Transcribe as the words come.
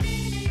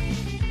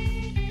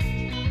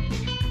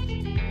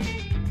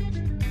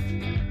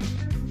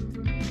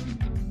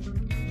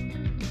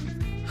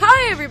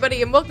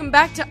everybody, and welcome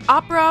back to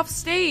Opera Off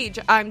Stage.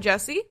 I'm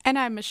Jessie. And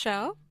I'm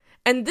Michelle.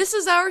 And this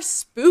is our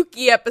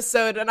spooky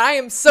episode, and I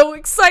am so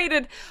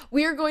excited.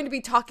 We are going to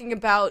be talking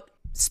about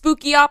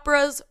spooky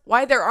operas,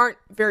 why there aren't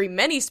very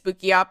many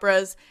spooky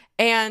operas,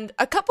 and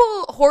a couple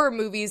horror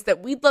movies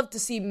that we'd love to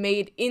see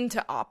made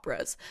into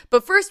operas.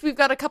 But first, we've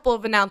got a couple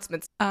of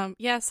announcements.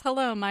 Yes,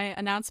 hello. My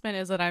announcement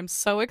is that I'm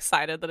so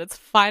excited that it's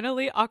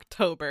finally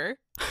October.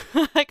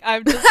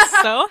 I'm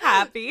just so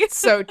happy.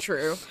 So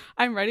true.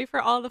 I'm ready for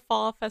all the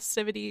fall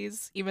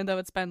festivities, even though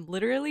it's been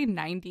literally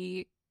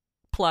 90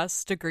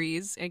 plus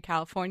degrees in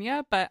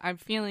California, but I'm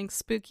feeling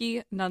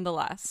spooky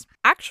nonetheless.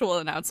 Actual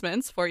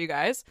announcements for you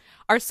guys.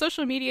 Our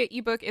social media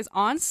ebook is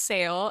on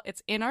sale.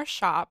 It's in our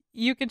shop.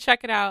 You can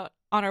check it out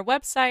on our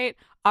website,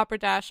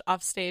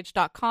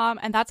 opera-offstage.com,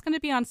 and that's going to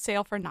be on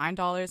sale for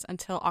 $9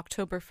 until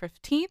October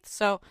 15th,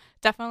 so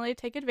definitely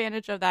take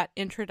advantage of that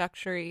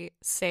introductory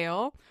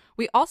sale.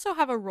 We also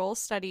have a role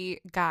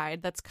study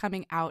guide that's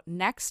coming out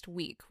next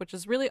week, which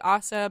is really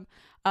awesome.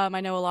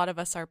 I know a lot of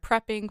us are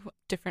prepping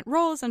different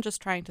roles and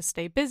just trying to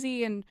stay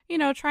busy and,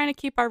 trying to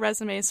keep our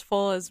resumes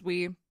full as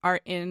we are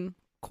in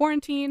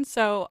quarantine.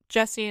 So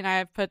Jessie and I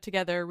have put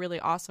together a really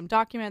awesome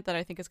document that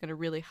I think is going to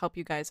really help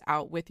you guys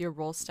out with your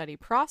role study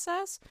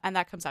process, and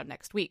that comes out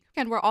next week.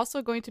 And we're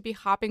also going to be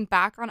hopping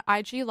back on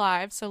IG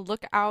Live, so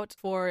look out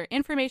for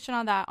information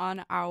on that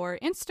on our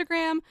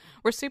Instagram.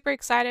 We're super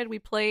excited. We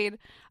played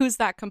Who's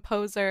That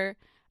Composer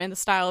in the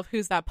style of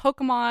Who's That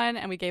Pokemon,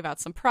 and we gave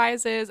out some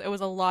prizes. It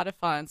was a lot of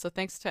fun, so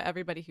thanks to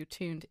everybody who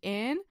tuned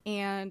in.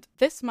 And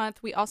this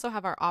month we also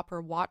have our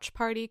opera watch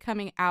party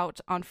coming out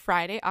on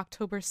Friday,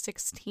 October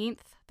 16th.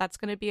 That's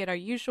going to be at our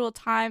usual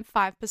time,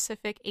 5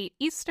 Pacific, 8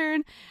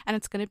 Eastern, and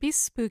it's going to be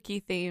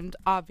spooky themed,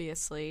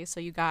 obviously. So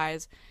you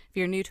guys, if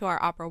you're new to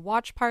our opera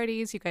watch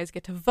parties, you guys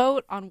get to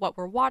vote on what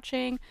we're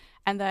watching.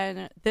 And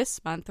then this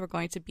month we're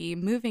going to be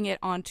moving it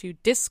onto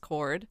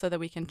Discord so that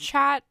we can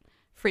chat,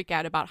 freak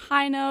out about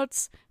high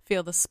notes,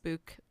 feel the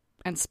spook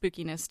and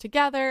spookiness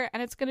together,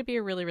 and it's going to be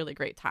a really, really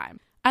great time.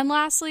 And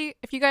lastly,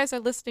 if you guys are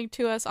listening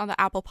to us on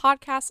the Apple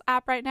Podcasts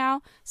app right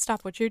now,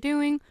 stop what you're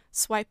doing,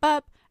 swipe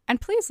up, and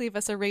please leave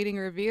us a rating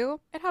or review.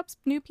 It helps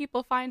new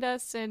people find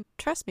us, and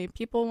trust me,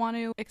 people want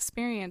to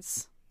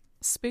experience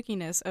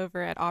spookiness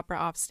over at Opera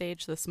Off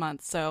Stage this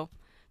month, so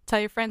tell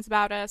your friends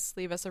about us,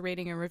 leave us a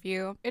rating and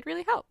review. It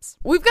really helps.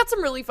 We've got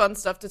some really fun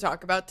stuff to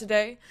talk about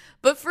today,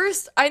 but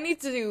first,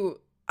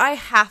 I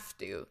have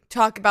to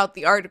talk about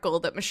the article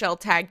that Michelle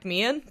tagged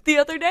me in the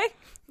other day.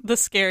 The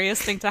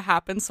scariest thing to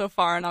happen so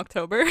far in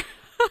October.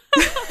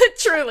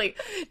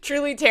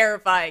 Truly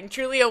terrifying.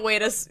 Truly a way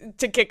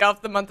to kick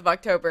off the month of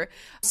October.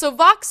 So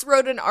Vox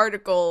wrote an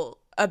article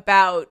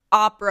about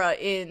opera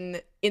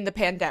in the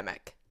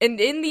pandemic. And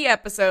in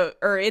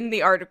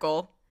the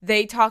article,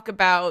 they talk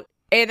about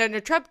Anna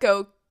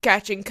Netrebko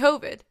catching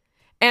COVID.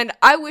 And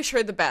I wish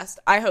her the best.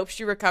 I hope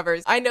she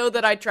recovers. I know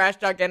that I trash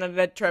talk Anna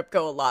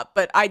Netrebko a lot,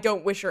 but I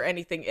don't wish her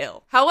anything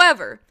ill.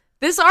 However,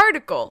 this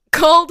article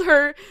called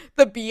her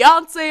the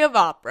Beyonce of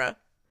opera,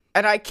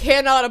 and I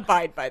cannot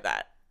abide by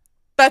that.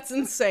 That's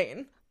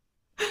insane.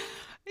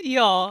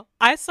 Y'all,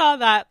 I saw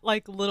that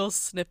little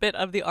snippet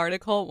of the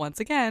article once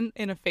again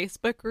in a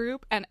Facebook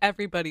group, and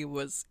everybody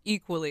was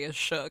equally as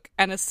shook.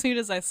 And as soon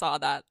as I saw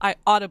that, I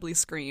audibly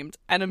screamed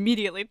and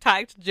immediately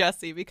tagged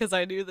Jessie because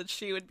I knew that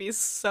she would be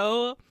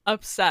so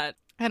upset.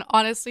 And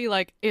honestly,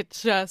 it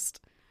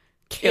just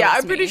kills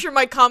I'm me. pretty sure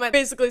my comment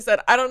basically said,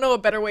 I don't know a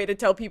better way to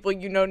tell people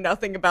you know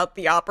nothing about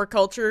the opera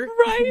culture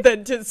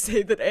than to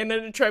say that Anna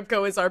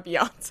Netrebko is our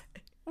Beyonce.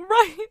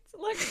 Right?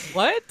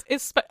 What?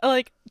 It's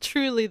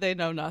truly they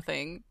know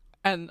nothing.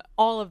 And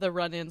all of the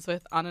run-ins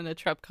with Anna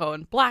Netrebko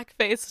and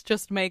blackface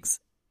just makes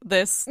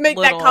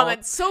that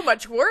comment so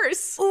much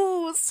worse.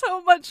 Ooh,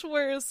 so much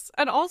worse.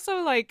 And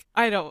also, I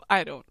don't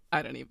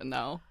even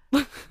know.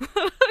 I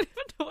don't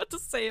even know what to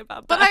say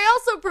about that. But I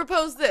also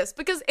propose this,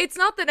 because it's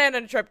not that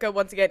Anna Netrebko,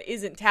 once again,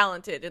 isn't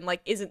talented and,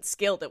 isn't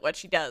skilled at what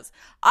she does.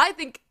 I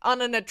think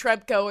Anna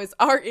Netrebko is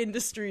our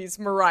industry's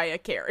Mariah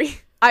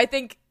Carey. I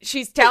think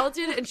she's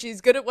talented and she's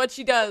good at what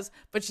she does,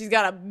 but she's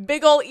got a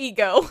big ol'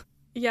 ego.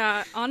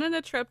 Yeah, Anna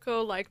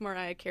Netrebko, like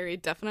Mariah Carey,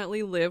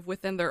 definitely live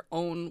within their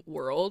own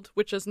world,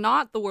 which is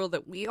not the world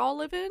that we all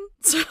live in.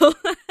 So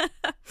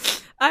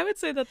I would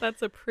say that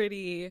that's a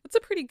pretty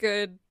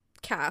good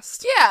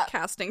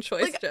casting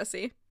choice,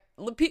 Jessie.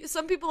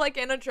 Some people like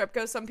Anna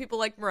Netrebko, some people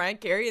like Mariah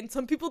Carey, and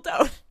some people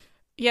don't.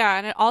 Yeah,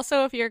 and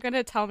also, if you're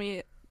gonna tell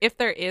me if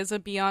there is a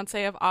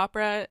Beyonce of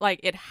opera,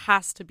 it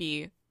has to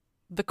be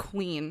the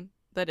queen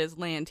that is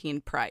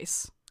Leontyne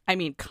Price. I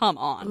mean, come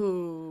on.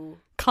 Ooh.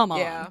 Come on.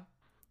 Yeah.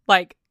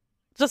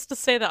 Just to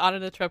say that Anna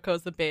Netrebko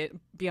is the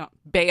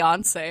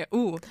Beyonce.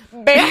 Ooh.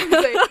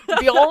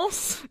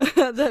 Beyonce.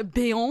 The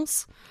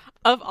Beyonce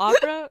of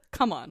opera?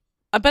 Come on.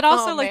 But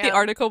also, the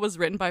article was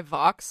written by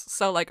Vox,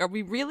 so, are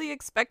we really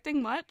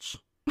expecting much?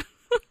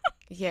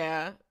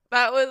 Yeah.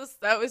 That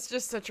was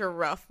just such a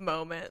rough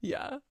moment.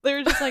 Yeah. They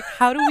were just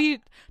how do we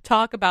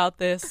talk about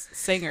this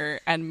singer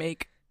and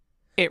make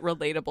it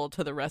relatable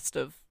to the rest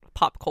of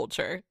pop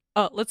culture?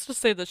 Let's just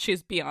say that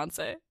she's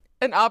Beyonce.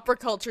 An opera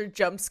culture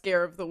jump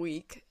scare of the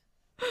week.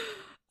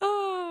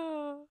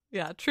 Oh,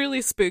 yeah,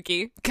 truly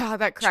spooky. God,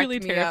 that cracked truly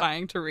me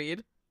terrifying up. to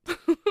read.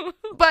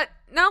 But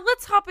now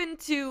let's hop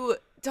into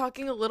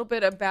talking a little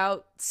bit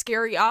about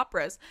scary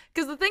operas.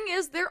 Because the thing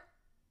is,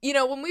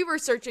 when we were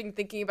searching,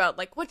 thinking about,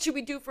 like, what should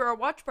we do for our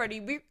watch party,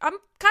 I'm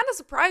kind of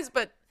surprised,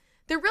 but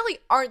there really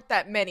aren't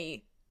that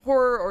many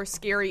horror or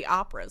scary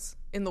operas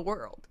in the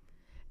world.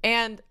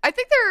 And I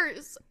think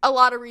there's a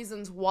lot of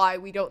reasons why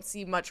we don't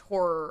see much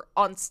horror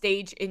on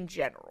stage in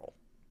general.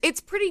 It's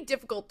pretty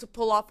difficult to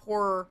pull off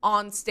horror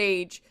on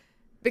stage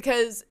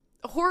because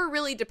horror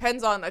really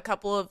depends on a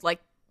couple of,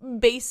 like,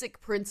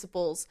 basic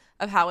principles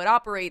of how it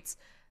operates.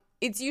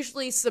 It's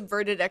usually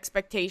subverted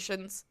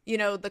expectations,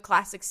 the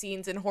classic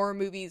scenes in horror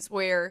movies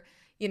where,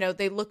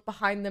 they look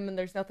behind them and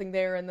there's nothing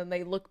there, and then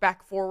they look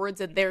back forwards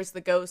and there's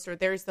the ghost or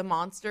there's the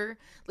monster.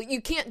 Like, you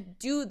can't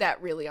do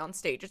that really on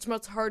stage. It's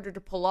much harder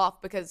to pull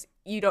off because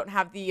you don't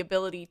have the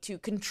ability to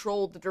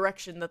control the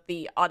direction that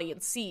the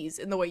audience sees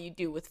in the way you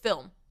do with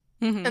film.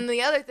 Mm-hmm. And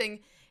the other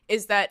thing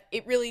is that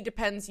it really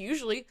depends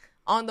usually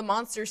on the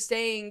monster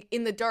staying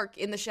in the dark,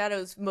 in the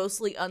shadows,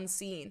 mostly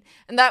unseen.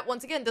 And that,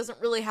 once again, doesn't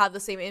really have the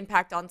same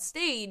impact on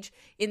stage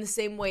in the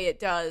same way it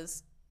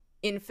does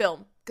in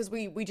film, because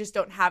we just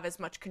don't have as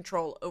much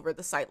control over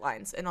the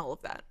sightlines and all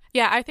of that.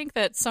 Yeah, I think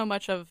that so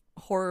much of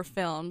horror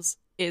films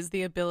is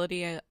the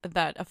ability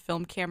that a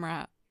film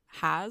camera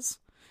has,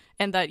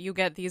 and that you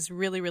get these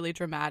really, really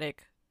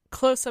dramatic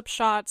close-up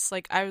shots.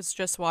 Like, I was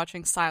just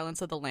watching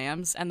Silence of the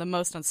Lambs, and the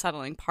most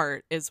unsettling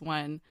part is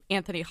when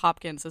Anthony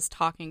Hopkins is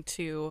talking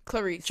to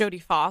Clarice,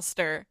 Jodie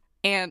Foster,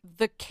 and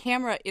the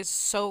camera is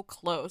so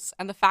close,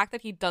 and the fact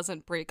that he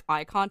doesn't break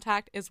eye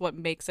contact is what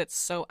makes it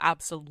so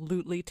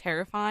absolutely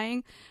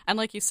terrifying. And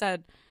like you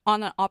said,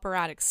 on an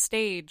operatic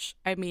stage,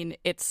 I mean,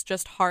 it's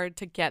just hard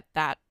to get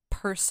that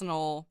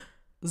personal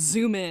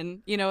zoom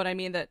in, you know what I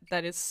mean,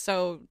 that is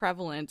so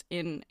prevalent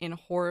in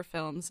horror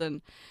films.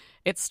 And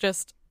it's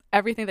just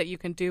everything that you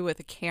can do with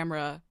a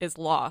camera is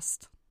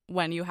lost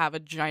when you have a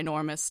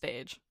ginormous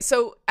stage.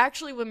 So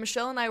actually, when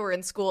Michelle and I were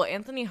in school,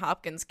 Anthony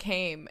Hopkins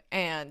came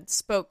and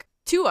spoke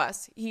to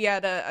us. He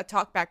had a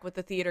talk back with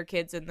the theater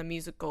kids and the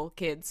musical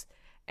kids,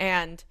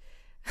 and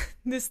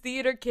this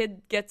theater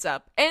kid gets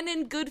up and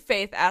in good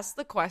faith asks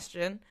the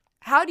question,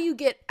 how do you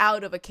get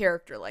out of a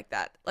character like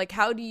that? Like,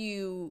 how do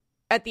you,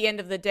 at the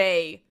end of the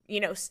day,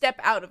 step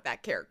out of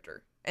that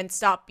character and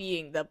stop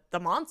being the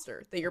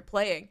monster that you're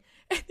playing?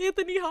 And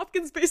Anthony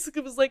Hopkins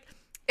basically was like,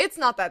 it's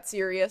not that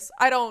serious.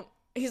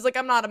 He's like,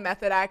 I'm not a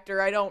method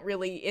actor. I don't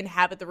really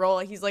inhabit the role.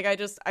 He's like, I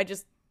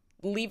just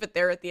leave it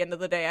there at the end of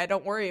the day. I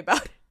don't worry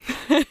about it.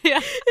 Yeah.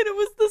 And it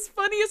was this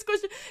funniest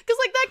question. Because,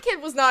 like, that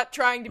kid was not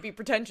trying to be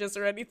pretentious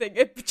or anything.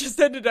 It just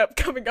ended up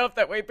coming off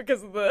that way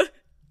because of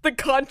the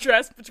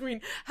contrast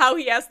between how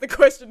he asked the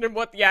question and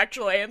what the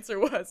actual answer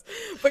was.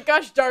 But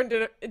gosh darn,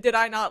 did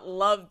I not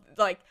love,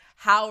 like,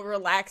 how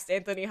relaxed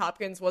Anthony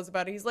Hopkins was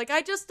about it. He's like,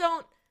 I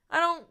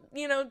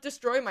don't,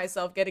 destroy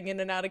myself getting in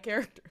and out of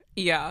character.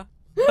 Yeah.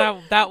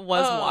 That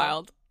was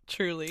wild,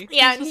 truly.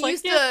 Yeah, and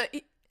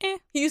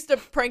he used to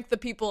prank the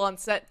people on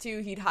set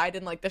too. He'd hide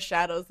in, like, the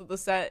shadows of the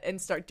set and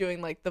start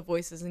doing, like, the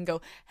voices and go,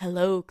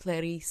 hello,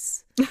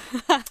 Clarice.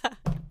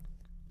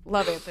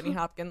 Love Anthony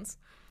Hopkins.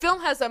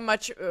 Film has a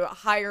much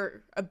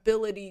higher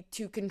ability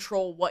to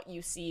control what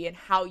you see and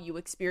how you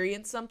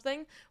experience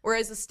something,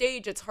 whereas a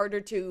stage, it's harder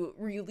to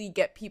really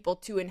get people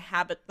to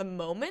inhabit the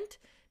moment.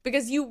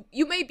 Because you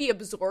may be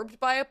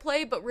absorbed by a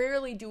play, but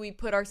rarely do we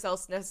put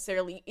ourselves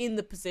necessarily in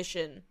the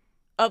position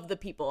of the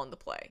people in the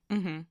play.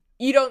 Mm-hmm.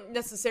 You don't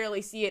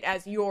necessarily see it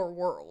as your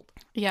world.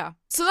 Yeah.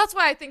 So that's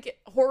why I think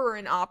horror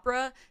in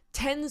opera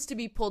tends to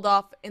be pulled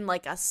off in,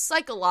 like, a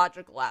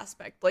psychological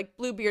aspect, like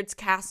Bluebeard's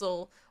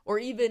Castle, or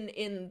even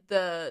in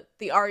the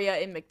aria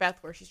in Macbeth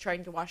where she's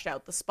trying to wash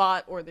out the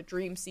spot, or the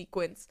dream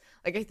sequence.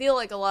 Like, I feel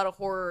like a lot of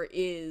horror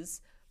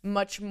is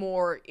much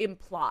more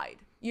implied.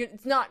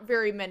 It's not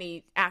very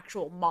many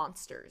actual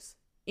monsters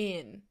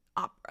in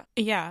opera.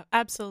 Yeah,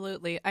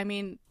 absolutely. I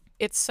mean,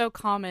 it's so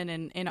common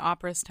in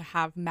operas to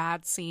have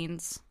mad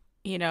scenes,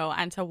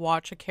 and to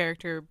watch a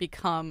character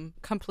become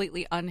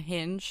completely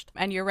unhinged.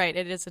 And you're right,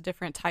 it is a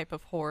different type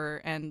of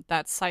horror, and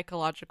that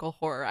psychological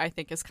horror, I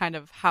think, is kind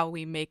of how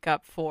we make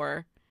up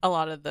for a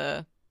lot of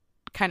the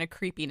kind of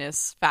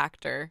creepiness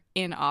factor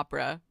in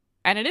opera.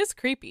 And it is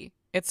creepy.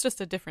 It's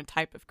just a different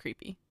type of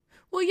creepy.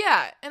 Well,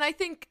 yeah, and I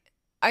think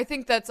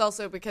that's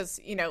also because,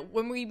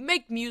 when we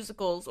make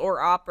musicals or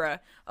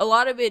opera, a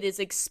lot of it is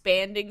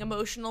expanding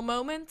emotional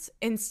moments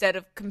instead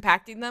of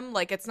compacting them.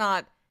 Like, it's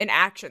not an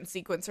action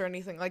sequence or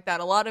anything like that.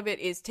 A lot of it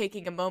is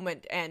taking a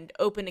moment and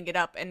opening it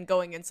up and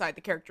going inside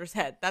the character's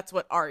head. That's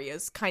what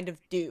arias kind of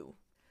do.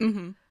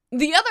 Mm-hmm.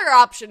 The other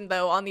option,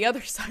 though, on the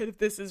other side of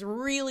this is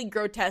really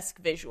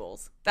grotesque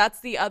visuals. That's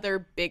the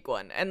other big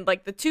one. And,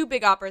 like, the two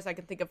big operas I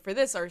can think of for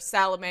this are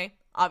Salome,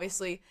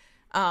 obviously.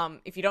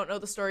 If you don't know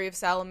the story of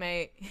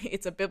Salome,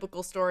 it's a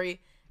biblical story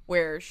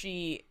where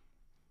she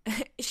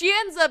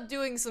ends up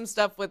doing some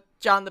stuff with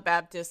John the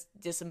Baptist's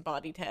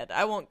disembodied head.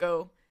 I won't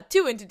go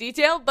too into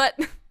detail, but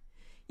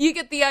You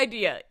get the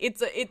idea.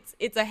 It's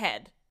a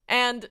head.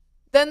 And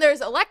then there's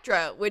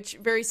Elektra, which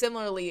very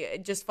similarly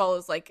it just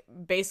follows like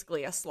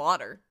basically a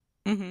slaughter.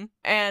 Mm-hmm.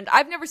 And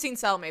I've never seen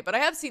Salome, but I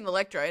have seen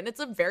Elektra, and it's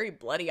a very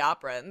bloody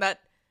opera, and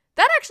that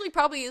actually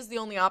probably is the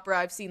only opera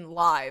I've seen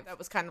live that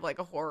was kind of like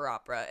a horror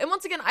opera. And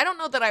once again, I don't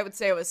know that I would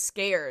say I was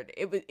scared.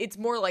 It's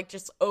more like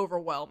just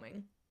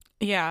overwhelming.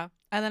 Yeah,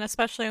 and then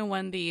especially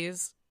when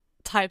these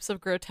types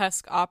of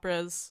grotesque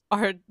operas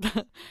are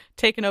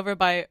taken over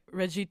by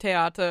Regie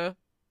Theater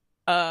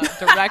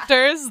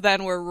directors,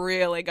 then we're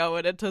really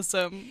going into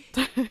some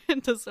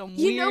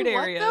weird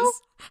areas.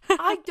 Though?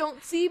 I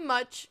don't see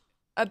much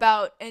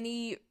about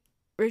any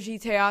Regie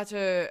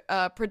Theater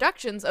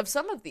productions of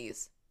some of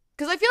these.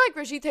 Because I feel like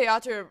Regie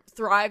Theater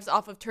thrives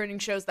off of turning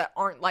shows that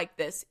aren't like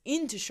this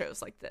into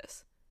shows like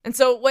this. And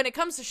so when it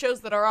comes to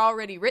shows that are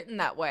already written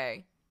that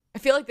way, I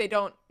feel like they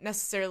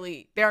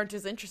aren't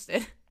as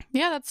interested.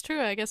 Yeah, that's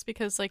true. I guess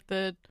because like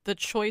the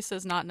choice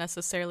is not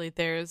necessarily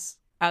theirs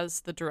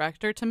as the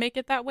director to make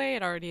it that way.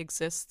 It already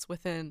exists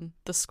within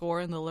the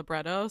score and the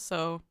libretto.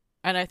 So,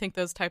 and I think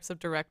those types of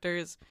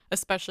directors,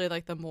 especially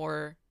like the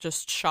more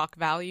just shock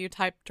value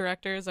type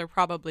directors, are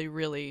probably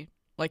really,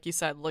 like you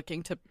said,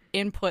 looking to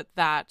input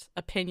that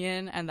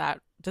opinion and that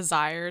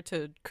desire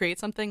to create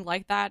something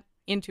like that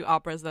into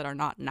operas that are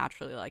not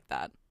naturally like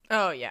that.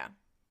 Oh, yeah.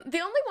 The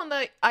only one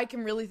that I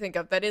can really think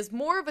of that is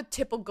more of a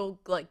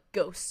typical, like,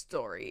 ghost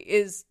story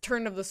is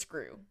Turn of the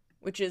Screw,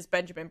 which is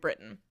Benjamin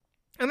Britten.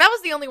 And that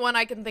was the only one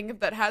I can think of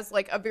that has,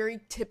 like, a very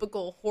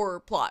typical horror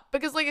plot.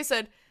 Because, like I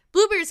said,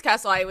 Bluebeard's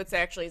Castle, I would say,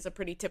 actually is a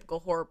pretty typical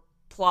horror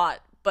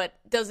plot, but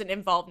doesn't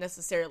involve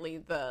necessarily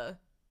the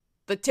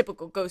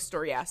typical ghost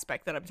story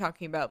aspect that I'm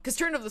talking about. Because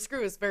Turn of the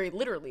Screw is very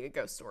literally a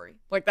ghost story.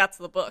 Like, that's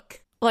the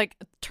book. Like,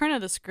 Turn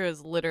of the Screw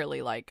is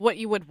literally, like, what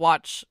you would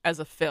watch as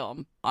a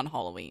film on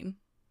Halloween.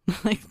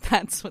 Like,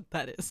 that's what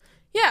that is.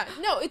 Yeah,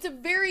 no, it's a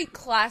very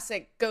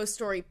classic ghost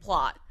story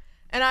plot.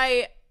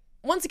 And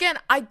once again,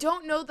 I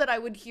don't know that I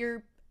would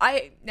hear...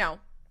 I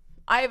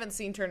haven't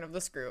seen Turn of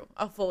the Screw.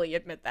 I'll fully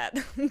admit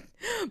that.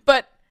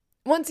 But,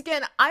 once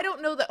again, I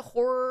don't know that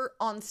horror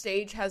on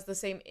stage has the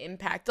same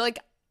impact. Like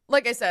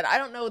I said, I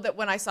don't know that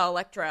when I saw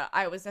Elektra,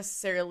 I was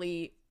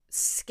necessarily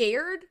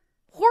scared.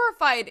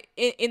 Horrified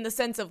in the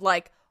sense of,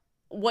 like,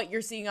 what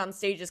you're seeing on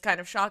stage is kind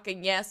of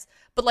shocking, yes.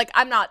 But, like,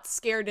 I'm not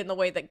scared in the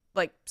way that,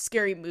 like,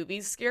 scary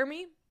movies scare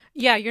me.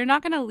 Yeah, you're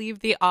not going to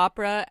leave the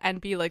opera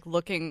and be, like,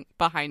 looking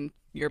behind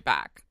your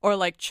back or,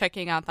 like,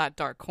 checking out that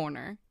dark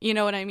corner. You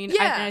know what I mean?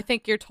 Yeah. I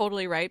think you're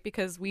totally right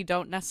because we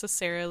don't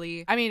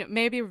necessarily... I mean,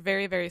 maybe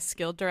very, very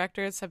skilled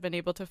directors have been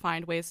able to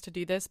find ways to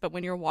do this, but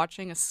when you're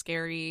watching a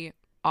scary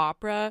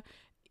opera,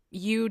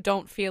 you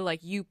don't feel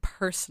like you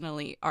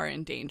personally are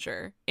in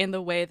danger in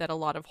the way that a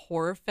lot of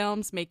horror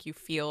films make you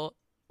feel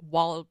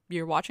while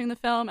you're watching the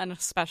film, and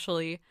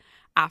especially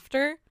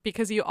after,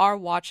 because you are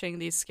watching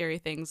these scary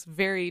things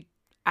very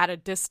at a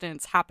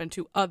distance happen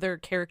to other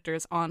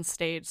characters on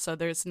stage, so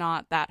there's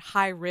not that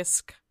high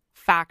risk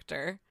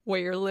factor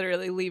where you're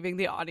literally leaving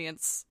the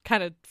audience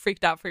kind of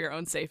freaked out for your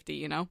own safety,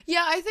 you know?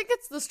 Yeah, I think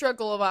it's the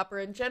struggle of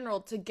opera in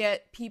general to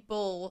get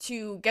people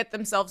to get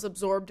themselves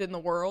absorbed in the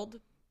world,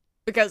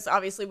 because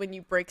obviously when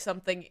you break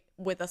something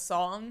with a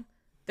song,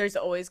 there's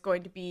always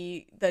going to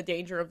be the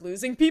danger of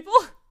losing people.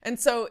 And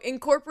so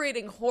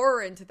incorporating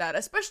horror into that,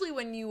 especially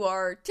when you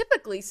are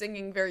typically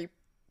singing very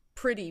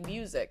pretty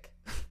music,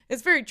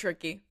 it's very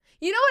tricky.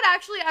 You know what,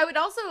 actually, I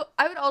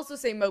would also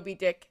say Moby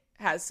Dick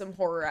has some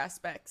horror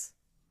aspects,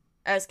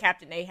 as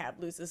Captain Ahab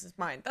loses his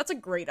mind. That's a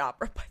great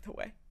opera, by the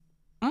way.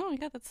 Oh,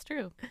 yeah, that's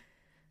true.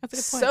 That's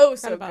a good point.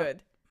 So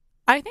good.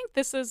 I think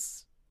this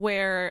is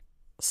where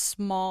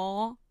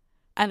small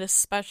and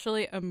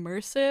especially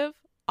immersive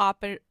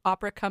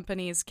opera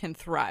companies can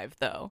thrive,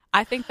 though.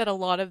 I think that a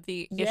lot of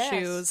the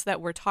issues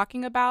that we're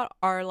talking about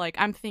are, like,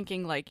 I'm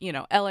thinking, like, you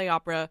know, LA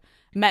Opera,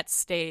 Met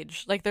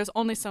Stage. Like, there's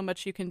only so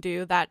much you can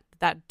do.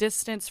 That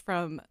distance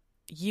from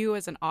you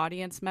as an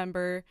audience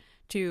member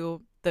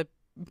to the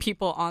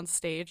people on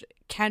stage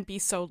can be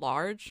so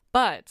large.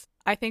 But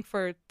I think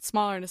for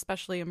smaller and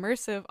especially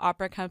immersive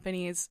opera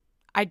companies,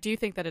 I do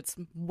think that it's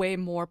way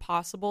more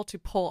possible to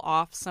pull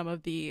off some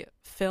of the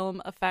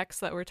film effects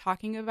that we're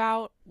talking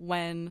about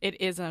when it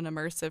is an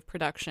immersive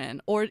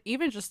production, or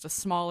even just a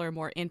smaller,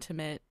 more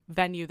intimate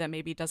venue that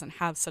maybe doesn't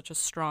have such a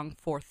strong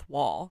fourth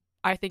wall.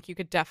 I think you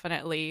could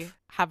definitely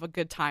have a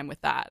good time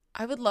with that.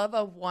 I would love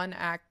a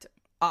one-act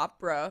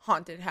opera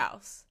haunted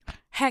house.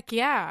 Heck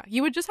yeah.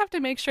 You would just have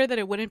to make sure that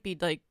it wouldn't be,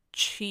 like,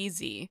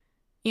 cheesy.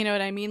 You know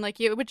what I mean? Like,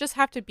 it would just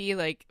have to be,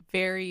 like,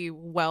 very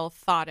well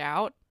thought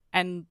out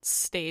and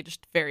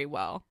staged very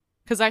well.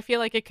 Because I feel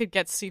like it could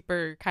get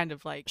super kind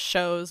of like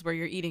shows where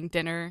you're eating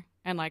dinner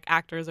and like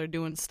actors are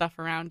doing stuff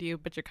around you,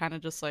 but you're kind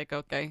of just like,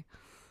 okay.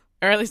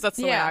 Or at least that's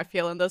the way I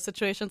feel in those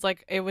situations.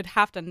 Like, it would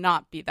have to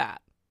not be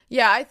that.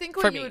 Yeah, I think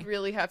what you would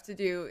really have to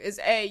do is,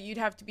 you'd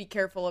have to be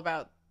careful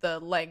about the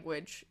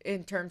language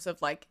in terms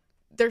of, like,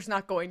 there's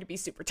not going to be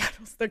super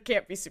titles. There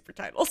can't be super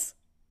titles.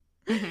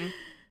 Mm-hmm.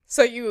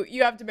 So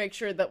you have to make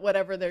sure that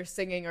whatever they're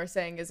singing or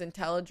saying is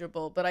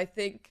intelligible. But I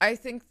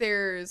think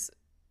there's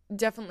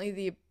definitely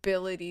the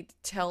ability to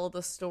tell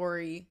the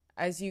story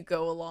as you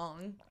go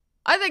along.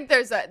 I think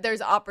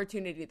there's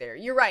opportunity there.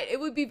 You're right. It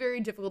would be very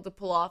difficult to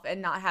pull off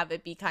and not have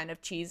it be kind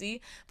of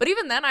cheesy. But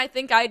even then, I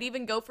think I'd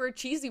even go for a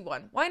cheesy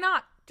one. Why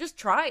not? Just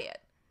try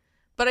it.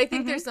 But I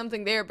think there's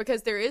something there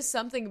because there is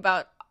something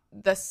about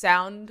the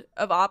sound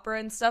of opera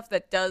and stuff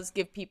that does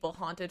give people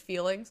haunted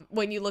feelings.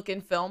 When you look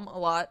in film a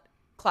lot,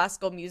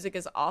 classical music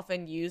is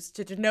often used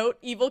to denote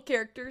evil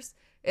characters.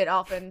 It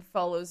often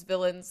follows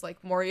villains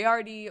like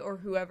Moriarty or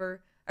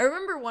whoever. I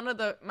remember one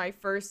of my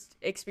first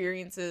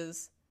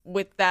experiences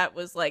with that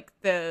was like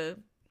the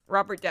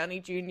Robert Downey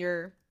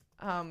Jr.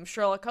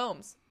 Sherlock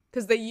Holmes,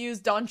 because they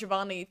used Don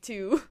Giovanni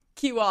to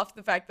cue off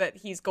the fact that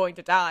he's going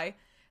to die,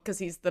 because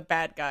he's the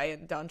bad guy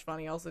and Don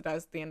Giovanni also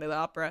dies at the end of the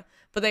opera.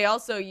 But they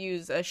also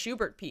use a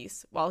Schubert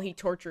piece while he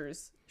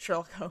tortures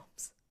Sherlock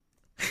Holmes.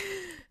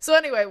 So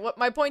anyway, what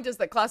my point is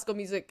that classical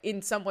music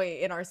in some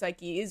way in our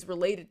psyche is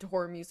related to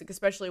horror music,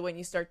 especially when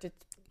you start to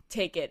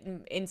take it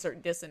and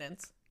insert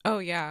dissonance. Oh,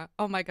 yeah.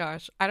 Oh, my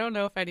gosh. I don't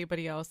know if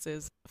anybody else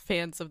is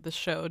fans of the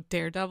show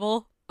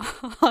Daredevil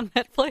on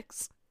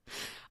Netflix,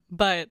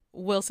 but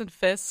Wilson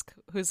Fisk,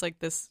 who's like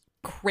this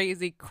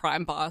crazy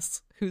crime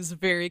boss who's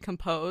very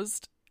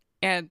composed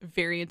and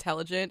very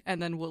intelligent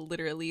and then will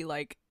literally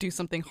like do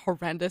something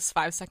horrendous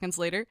 5 seconds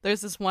later.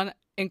 There's this one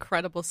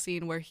incredible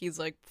scene where he's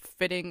like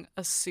fitting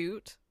a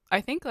suit, I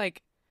think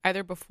like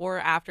either before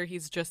or after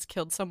he's just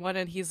killed someone,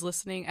 and he's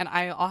listening, and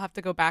I'll have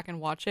to go back and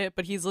watch it,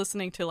 but he's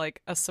listening to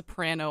like a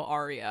soprano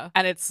aria,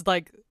 and it's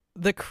like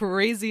the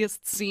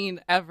craziest scene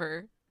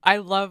ever. I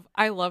love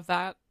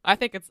that. I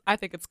think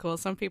it's cool.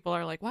 Some people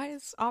are like, why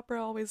is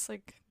opera always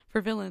like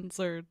for villains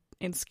or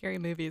in scary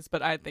movies?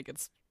 But I think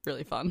it's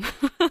really fun.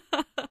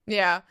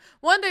 Yeah.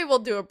 One day we'll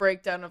do a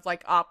breakdown of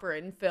like opera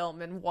in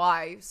film and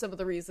why some of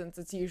the reasons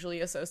it's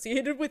usually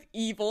associated with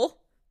evil.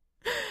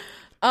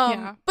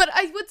 Yeah. But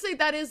I would say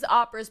that is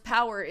opera's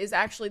power, is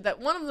actually that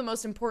one of the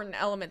most important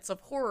elements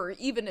of horror,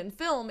 even in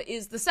film,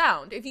 is the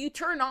sound. If you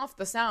turn off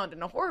the sound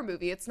in a horror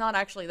movie, it's not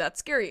actually that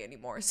scary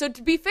anymore. So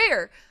to be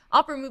fair,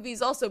 opera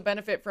movies also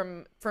benefit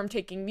from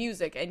taking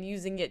music and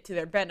using it to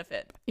their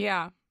benefit.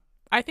 Yeah.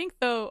 I think,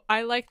 though,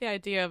 I like the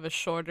idea of a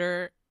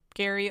shorter,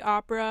 scary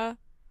opera,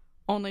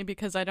 only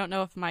because I don't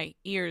know if my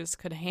ears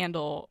could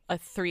handle a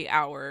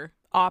 3-hour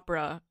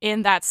opera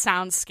in that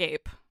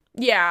soundscape.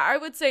 Yeah, I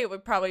would say it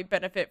would probably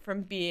benefit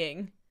from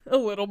being a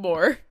little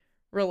more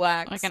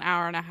relaxed. Like an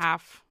hour and a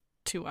half,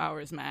 2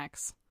 hours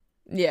max.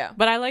 Yeah.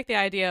 But I like the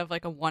idea of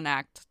like a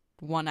 1-act,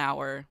 1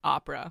 hour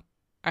opera.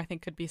 I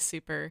think could be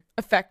super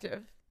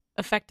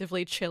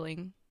effectively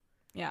chilling.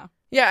 Yeah.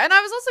 Yeah, and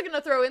I was also going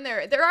to throw in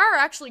there are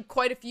actually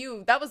quite a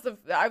few. I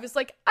was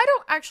like, I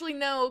don't actually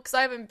know, because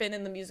I haven't been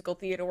in the musical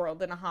theater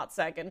world in a hot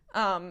second.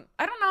 I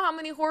don't know how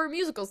many horror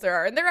musicals there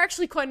are, and there are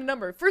actually quite a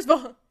number. First of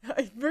all,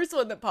 the first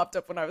one that popped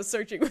up when I was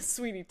searching was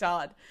Sweeney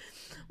Todd,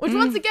 which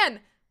once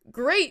again,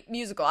 great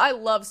musical. I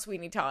love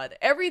Sweeney Todd.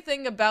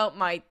 Everything about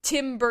my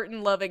Tim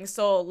Burton loving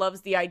soul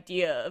loves the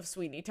idea of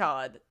Sweeney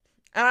Todd.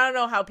 And I don't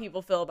know how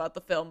people feel about the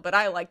film, but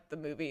I liked the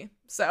movie,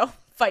 so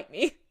fight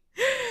me.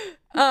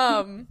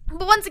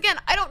 But once again,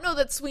 I don't know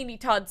that Sweeney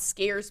Todd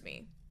scares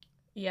me.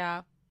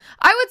 Yeah.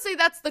 I would say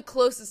that's the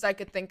closest I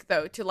could think,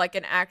 though, to like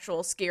an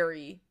actual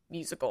scary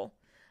musical.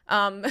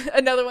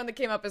 Another one that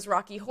came up is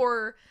Rocky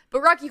Horror,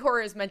 but Rocky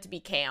Horror is meant to be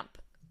camp.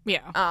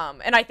 Yeah.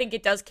 And I think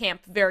it does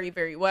camp very,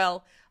 very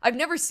well. I've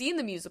never seen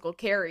the musical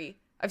Carrie.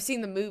 I've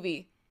seen the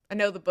movie. I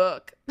know the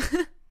book.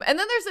 And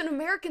then there's an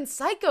American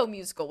Psycho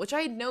musical, which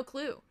I had no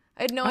clue.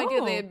 I had no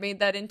idea they had made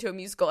that into a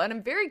musical, and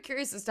I'm very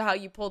curious as to how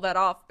you pull that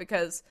off,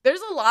 because there's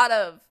a lot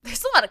of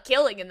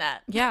killing in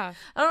that. Yeah.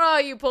 I don't know how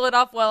you pull it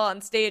off well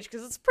on stage,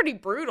 because it's pretty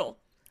brutal.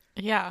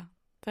 Yeah,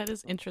 that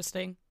is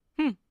interesting.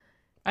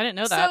 I didn't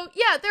know that. So,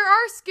 yeah, there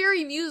are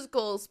scary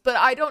musicals, but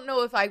I don't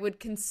know if I would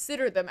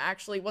consider them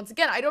actually. Once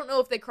again, I don't know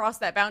if they cross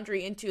that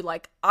boundary into,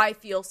 like, I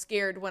feel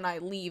scared when I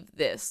leave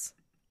this.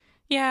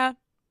 Yeah.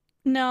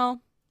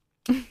 No.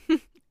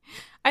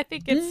 I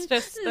think it's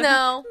just...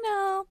 No.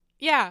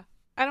 Yeah,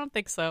 I don't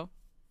think so.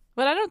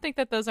 But I don't think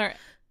that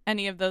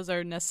any of those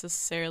are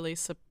necessarily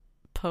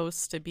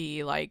supposed to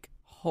be, like,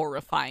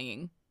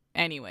 horrifying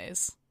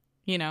anyways,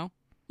 you know?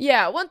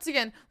 Yeah, once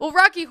again, well,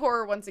 Rocky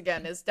Horror, once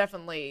again, is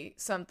definitely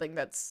something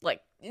that's,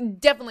 like,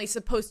 definitely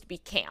supposed to be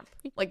camp.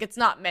 Like, it's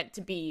not meant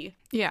to be...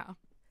 Yeah.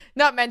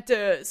 Not meant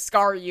to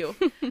scar you.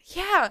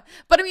 Yeah,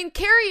 but I mean,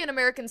 Carrie and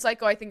American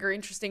Psycho, I think, are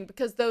interesting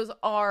because those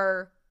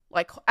are,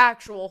 like,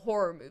 actual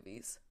horror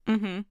movies.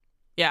 Mm-hmm.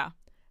 Yeah.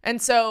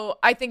 And so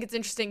I think it's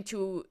interesting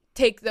to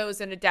take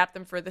those and adapt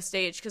them for the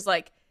stage, because,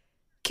 like,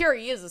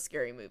 Carrie is a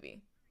scary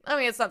movie. I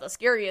mean, it's not the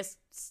scariest,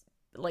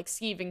 like,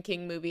 Stephen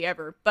King movie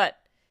ever, but...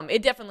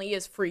 it definitely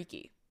is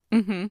freaky.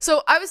 Mm-hmm.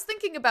 So I was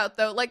thinking about,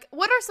 though, like,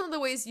 what are some of the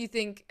ways you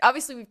think,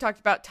 obviously we've talked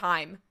about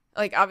time.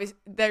 Like, obviously,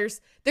 there's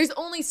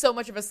only so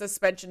much of a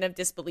suspension of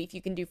disbelief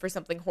you can do for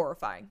something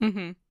horrifying.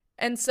 Mm-hmm.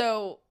 And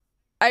so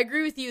I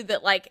agree with you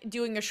that, like,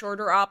 doing a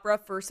shorter opera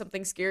for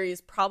something scary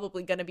is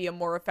probably going to be a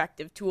more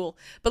effective tool.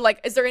 But, like,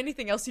 is there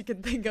anything else you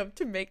can think of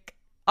to make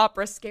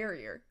opera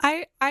scarier.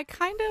 I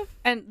kind of,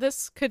 and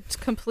this could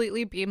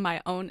completely be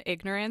my own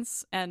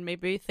ignorance, and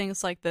maybe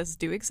things like this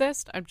do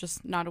exist. I'm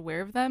just not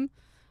aware of them.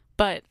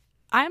 But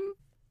I'm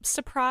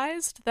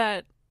surprised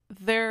that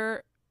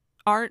there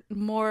aren't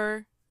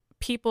more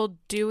people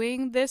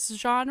doing this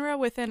genre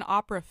within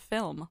opera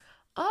film.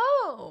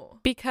 Oh.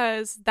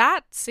 Because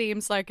that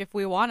seems like if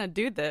we want to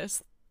do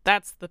this,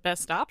 that's the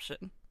best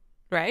option,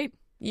 right?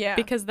 Yeah.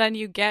 Because then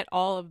you get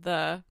all of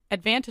the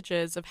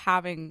advantages of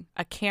having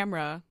a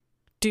camera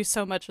do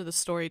so much of the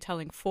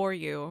storytelling for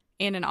you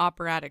in an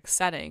operatic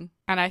setting.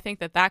 And I think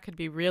that that could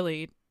be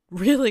really,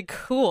 really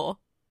cool.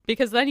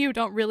 Because then you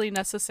don't really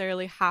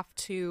necessarily have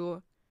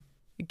to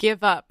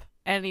give up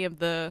any of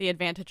the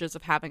advantages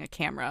of having a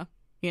camera,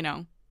 you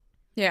know?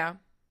 Yeah.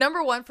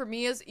 Number one for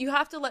me is you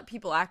have to let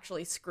people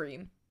actually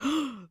scream.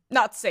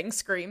 Not sing,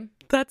 scream.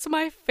 That's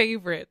my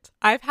favorite.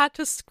 I've had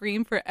to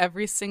scream for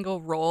every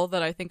single role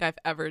that I think I've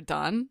ever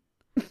done.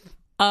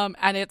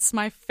 And it's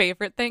my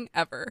favorite thing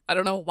ever. I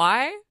don't know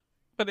why,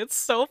 but it's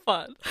so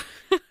fun.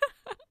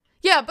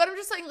 Yeah, but I'm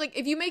just saying, like,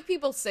 if you make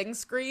people sing,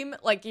 scream,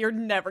 like, you're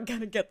never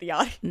gonna get the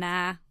audience.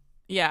 Nah.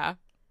 Yeah.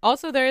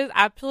 Also, there is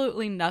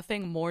absolutely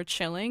nothing more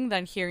chilling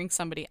than hearing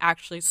somebody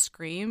actually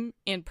scream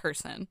in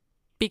person.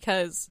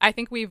 Because I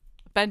think we've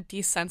been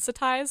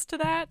desensitized to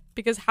that.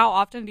 Because how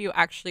often do you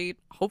actually,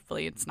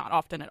 hopefully it's not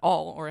often at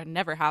all, or it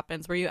never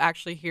happens, where you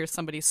actually hear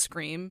somebody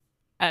scream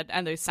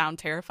and they sound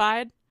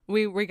terrified?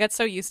 We get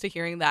so used to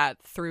hearing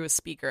that through a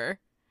speaker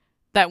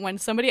that when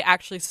somebody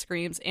actually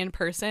screams in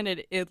person,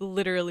 it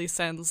literally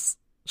sends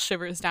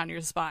shivers down your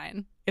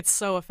spine. It's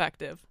so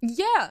effective.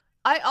 Yeah.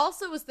 I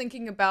also was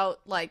thinking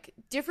about, like,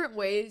 different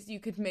ways you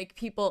could make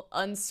people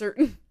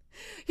uncertain.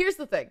 Here's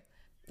the thing.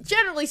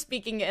 Generally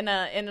speaking, in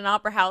an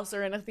opera house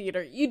or in a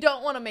theater, you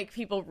don't want to make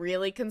people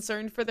really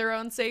concerned for their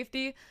own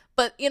safety.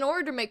 But in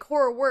order to make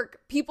horror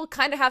work, people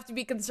kind of have to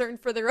be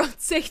concerned for their own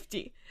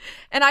safety.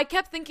 And I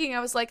kept thinking, I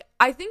was like,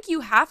 I think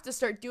you have to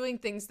start doing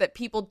things that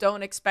people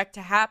don't expect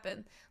to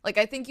happen. Like,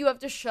 I think you have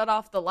to shut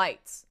off the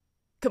lights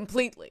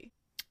completely.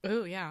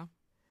 Ooh, yeah.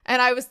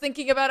 And I was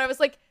thinking about, I was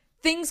like,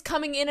 things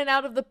coming in and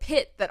out of the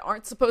pit that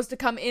aren't supposed to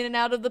come in and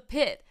out of the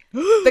pit.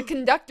 The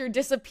conductor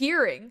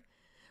disappearing.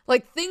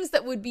 Like, things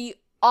that would be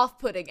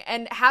off-putting,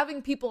 and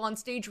having people on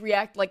stage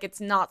react like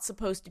it's not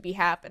supposed to be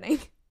happening.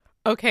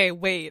 Okay,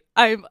 wait.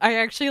 I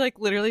actually, like,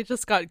 literally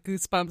just got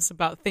goosebumps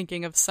about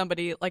thinking of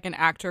somebody, like, an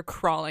actor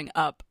crawling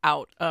up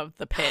out of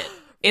the pit.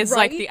 Is, right?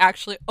 like, the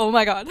actually... Oh,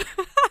 my God.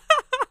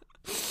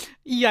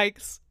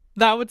 Yikes.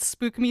 That would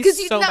spook me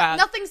so bad.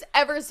 Nothing's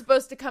ever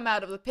supposed to come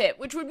out of the pit,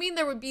 which would mean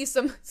there would be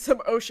some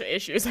OSHA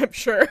issues, I'm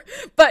sure.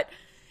 But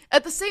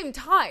at the same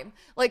time,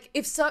 like,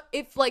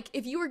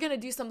 if you were gonna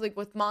do something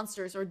with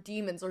monsters or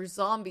demons or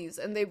zombies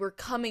and they were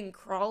coming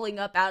crawling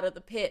up out of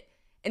the pit,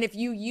 and if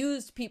you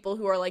used people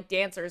who are like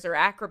dancers or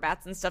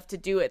acrobats and stuff to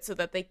do it so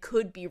that they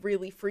could be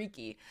really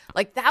freaky,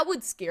 like, that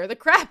would scare the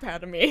crap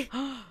out of me.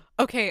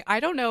 Okay, I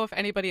don't know if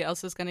anybody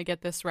else is gonna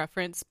get this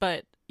reference,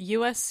 but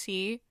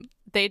USC,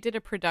 they did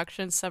a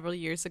production several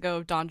years ago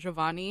of Don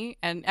Giovanni,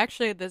 and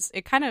actually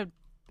it kind of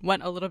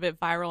went a little bit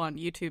viral on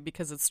YouTube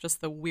because it's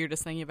just the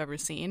weirdest thing you've ever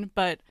seen.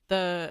 But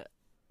the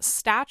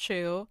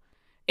statue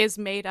is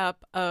made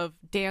up of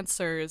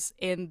dancers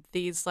in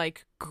these,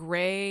 like,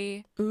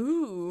 gray,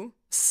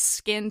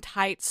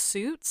 skin-tight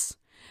suits.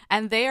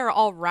 And they are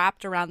all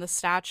wrapped around the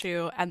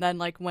statue. And then,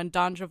 like, when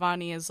Don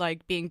Giovanni is,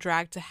 like, being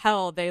dragged to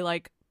hell, they,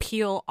 like,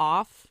 peel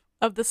off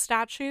of the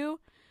statue.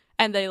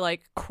 And they,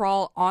 like,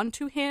 crawl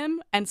onto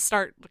him and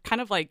start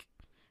kind of, like,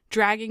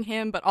 dragging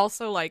him, but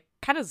also, like,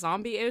 kind of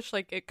zombie-ish.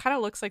 Like, it kind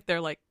of looks like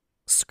they're, like,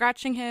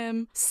 scratching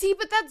him. See,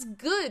 but that's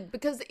good,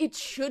 because it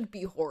should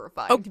be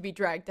horrifying to be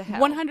dragged to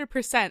hell.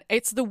 100%.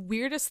 It's the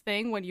weirdest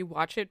thing when you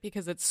watch it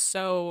because it's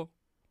so,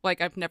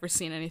 like, I've never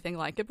seen anything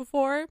like it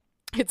before.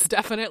 It's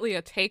definitely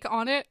a take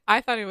on it.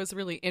 I thought it was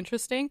really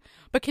interesting.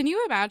 But can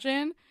you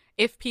imagine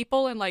if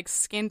people in, like,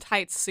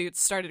 skin-tight suits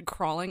started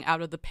crawling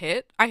out of the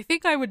pit? I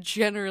think I would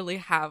genuinely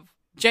have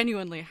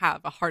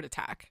a heart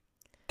attack.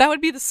 That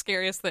would be the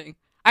scariest thing.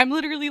 I'm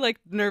literally, like,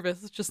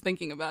 nervous just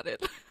thinking about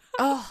it.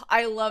 Oh,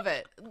 I love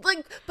it.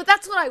 Like, but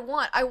that's what I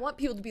want. I want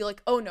people to be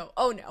like, oh no,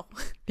 oh no.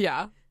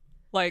 Yeah.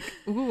 Like,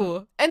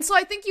 ooh. And so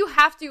I think you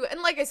have to,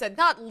 and like I said,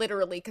 not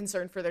literally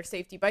concerned for their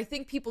safety, but I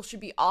think people should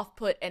be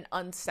off-put and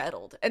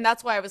unsettled. And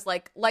that's why I was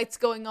like, lights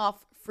going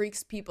off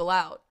freaks people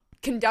out.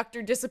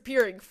 Conductor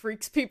disappearing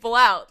freaks people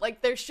out.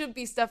 Like, there should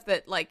be stuff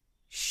that, like,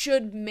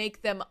 should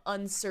make them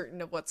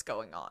uncertain of what's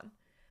going on.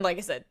 Like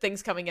I said,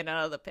 things coming in and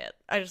out of the pit.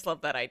 I just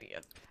love that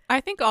idea. I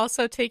think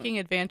also taking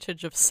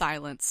advantage of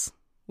silence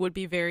would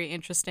be very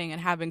interesting,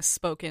 and having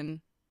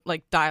spoken,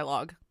 like,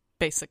 dialogue,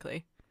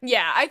 basically.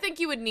 Yeah, I think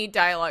you would need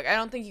dialogue. I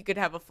don't think you could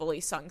have a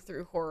fully sung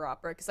through horror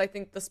opera, because I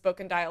think the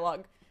spoken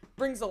dialogue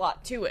brings a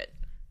lot to it.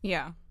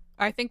 Yeah.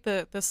 I think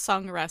the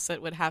sung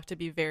recit would have to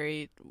be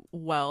very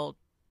well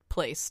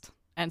placed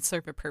and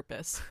serve a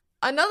purpose.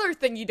 Another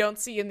thing you don't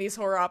see in these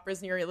horror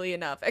operas nearly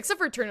enough, except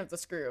for Turn of the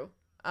Screw,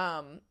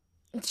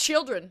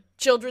 children.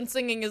 Children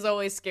singing is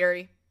always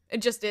scary.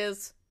 It just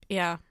is.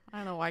 Yeah, I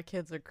don't know why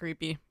kids are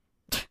creepy.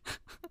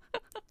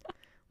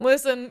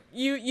 Listen,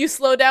 you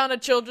slow down a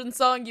children's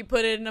song, you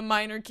put it in a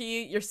minor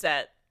key, you're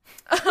set.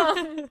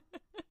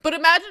 But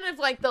imagine if,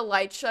 like, the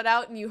lights shut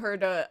out and you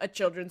heard a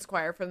children's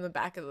choir from the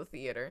back of the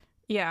theater.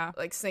 Yeah.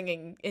 Like,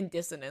 singing in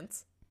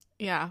dissonance.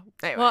 Yeah.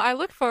 Anyway. Well, I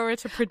look forward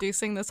to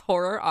producing this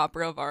horror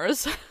opera of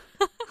ours.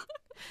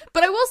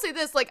 But I will say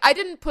this, like, I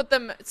didn't put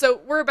them...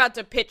 So we're about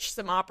to pitch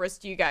some operas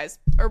to you guys.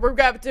 Or we're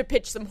about to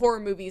pitch some horror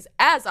movies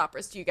as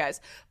operas to you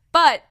guys.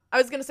 But I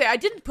was going to say, I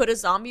didn't put a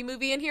zombie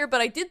movie in here,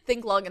 but I did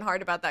think long and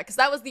hard about that. Because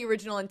that was the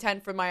original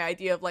intent for my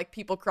idea of, like,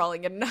 people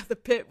crawling in and out of the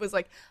pit. Was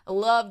like, I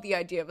love the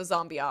idea of a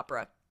zombie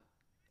opera.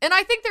 And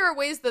I think there are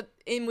ways that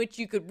in which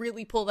you could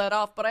really pull that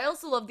off. But I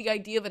also love the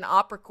idea of an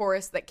opera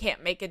chorus that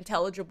can't make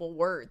intelligible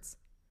words.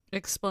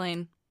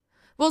 Explain.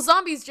 Well,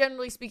 zombies,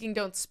 generally speaking,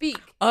 don't speak.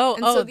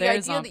 So the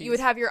idea that you would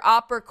have your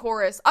opera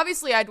chorus,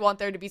 obviously I'd want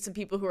there to be some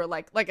people who are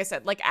like I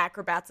said, like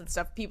acrobats and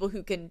stuff, people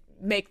who can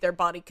make their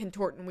body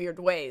contort in weird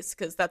ways,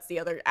 because that's the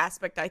other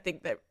aspect I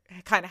think that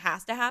kind of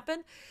has to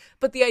happen.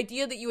 But the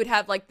idea that you would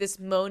have like this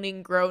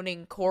moaning,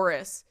 groaning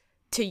chorus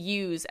to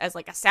use as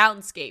like a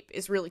soundscape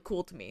is really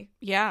cool to me.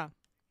 Yeah.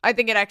 I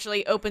think it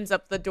actually opens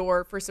up the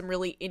door for some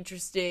really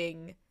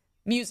interesting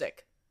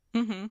music.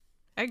 Mm-hmm.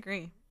 I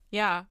agree.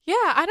 Yeah. Yeah,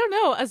 I don't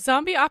know. A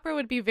zombie opera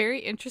would be very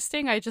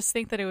interesting. I just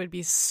think that it would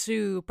be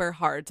super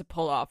hard to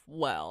pull off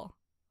well.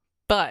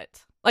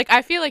 But, like,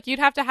 I feel like you'd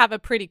have to have a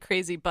pretty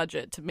crazy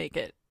budget to make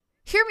it.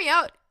 Hear me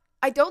out.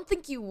 I don't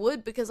think you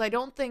would, because I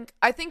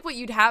think what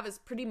you'd have is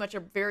pretty much a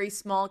very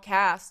small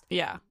cast.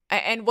 Yeah.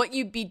 And what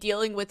you'd be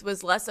dealing with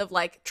was less of,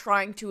 like,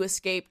 trying to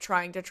escape,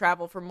 trying to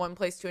travel from one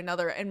place to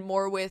another, and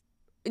more with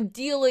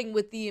dealing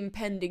with the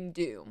impending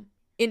doom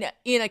in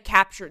a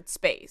captured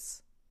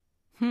space.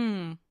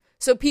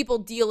 So people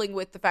dealing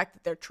with the fact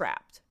that they're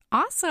trapped.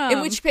 Awesome.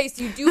 In which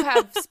case you do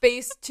have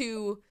space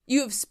to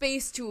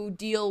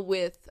deal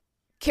with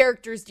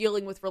characters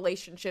dealing with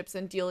relationships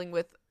and dealing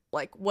with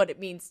like what it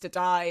means to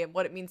die and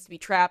what it means to be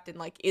trapped and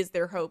like, is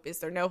there hope? Is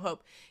there no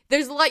hope?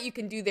 There's a lot you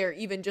can do there,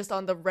 even just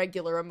on the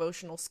regular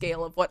emotional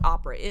scale of what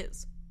opera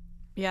is.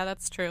 Yeah,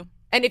 that's true.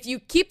 And if you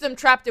keep them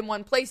trapped in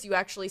one place, you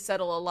actually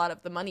settle a lot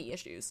of the money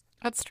issues.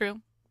 That's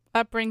true.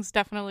 That brings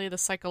definitely the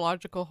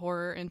psychological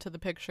horror into the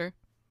picture.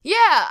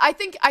 Yeah, I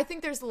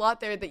think there's a lot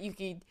there that you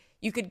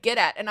could get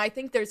at, and I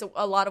think there's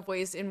a lot of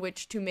ways in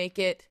which to make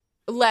it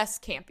less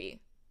campy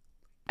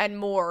and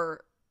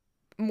more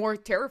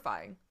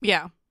terrifying.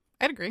 Yeah,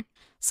 I'd agree.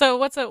 So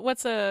what's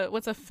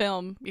a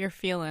film you're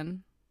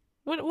feeling?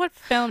 What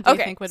film do you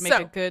think would make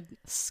a good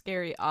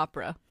scary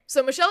opera?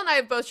 So Michelle and I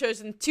have both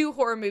chosen 2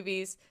 horror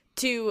movies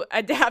to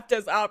adapt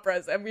as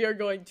operas, and we are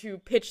going to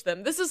pitch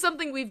them. This is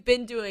something we've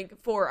been doing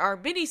for our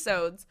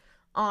minisodes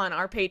on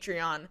our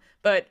Patreon,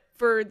 but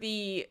for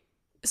the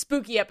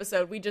spooky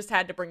episode, we just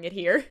had to bring it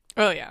here.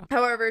 Oh, yeah.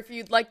 However, if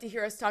you'd like to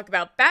hear us talk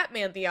about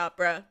Batman the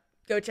Opera,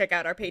 go check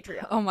out our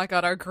Patreon. Oh my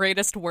god, our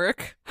greatest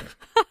work.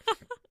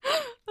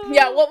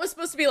 Yeah, what was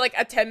supposed to be like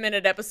a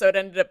 10-minute episode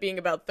ended up being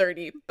about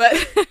 30,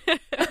 but...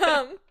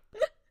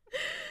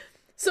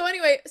 So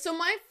anyway, so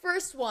my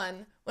first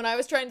one, when I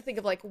was trying to think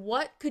of like,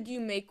 what could you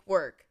make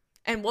work,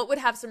 and what would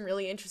have some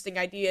really interesting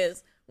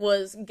ideas,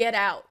 was Get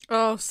Out.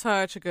 Oh,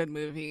 such a good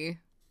movie.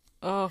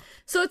 Oh.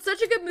 So it's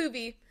such a good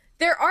movie.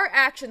 There are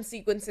action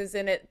sequences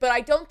in it, but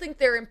I don't think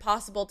they're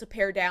impossible to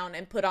pare down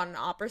and put on an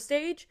opera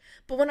stage.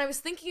 But when I was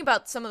thinking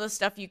about some of the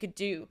stuff you could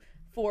do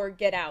for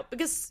Get Out,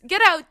 because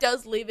Get Out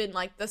does live in,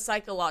 like, the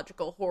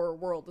psychological horror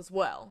world as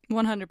well.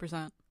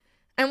 100%.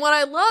 And what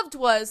I loved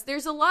was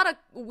there's a lot of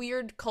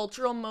weird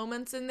cultural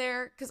moments in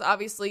there, because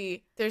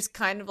obviously there's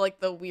kind of like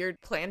the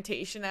weird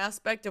plantation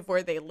aspect of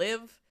where they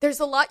live. There's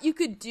a lot you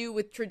could do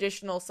with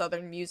traditional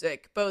Southern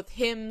music, both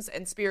hymns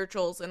and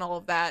spirituals and all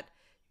of that,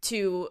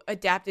 to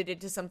adapt it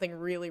into something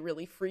really,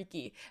 really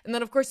freaky. And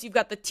then, of course, you've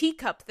got the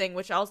teacup thing,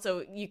 which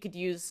also you could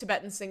use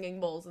Tibetan singing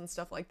bowls and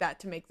stuff like that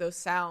to make those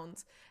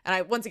sounds. And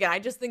I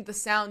just think the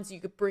sounds you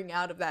could bring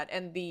out of that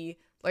and the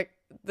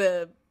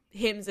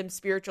hymns and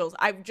spirituals,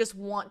 I just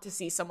want to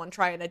see someone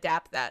try and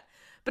adapt that.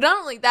 But not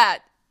only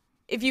that,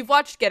 if you've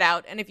watched Get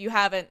Out, and if you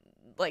haven't,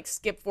 like,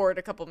 skip forward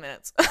a couple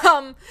minutes.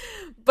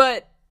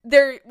 But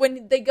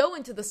when they go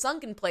into the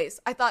sunken place,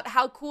 I thought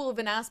how cool of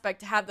an aspect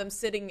to have them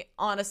sitting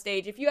on a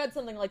stage. If you had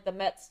something like the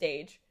Met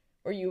stage,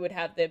 where you would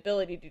have the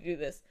ability to do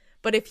this,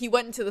 but if he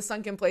went into the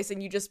sunken place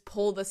and you just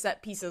pull the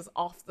set pieces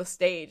off the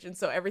stage, and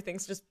so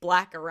everything's just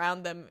black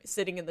around them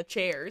sitting in the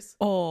chairs.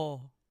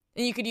 Oh.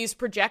 And you could use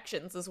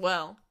projections as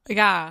well.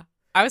 Yeah.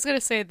 I was going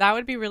to say that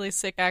would be really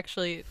sick,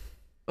 actually.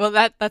 Well,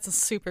 that's a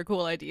super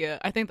cool idea.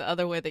 I think the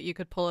other way that you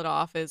could pull it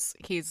off is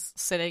he's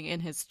sitting in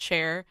his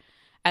chair,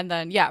 and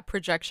then, yeah,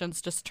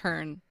 projections just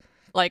turn,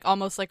 like,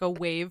 almost like a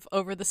wave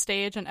over the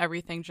stage, and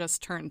everything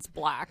just turns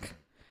black.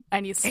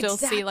 And you still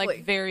see,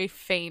 like, very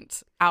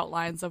faint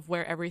outlines of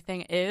where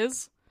everything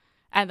is.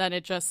 And then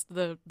it just,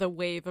 the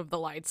wave of the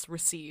lights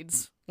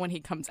recedes when he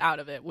comes out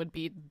of it would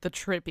be the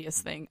trippiest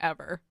thing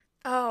ever.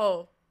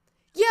 Oh.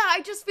 Yeah,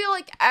 I just feel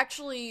like,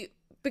 actually,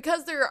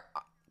 because there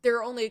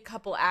are only a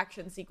couple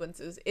action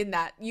sequences in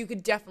that, you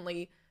could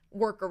definitely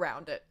work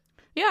around it.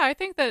 Yeah, I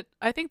think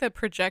that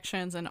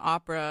projections in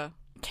opera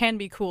can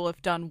be cool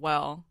if done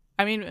well.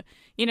 I mean,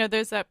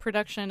 there's that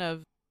production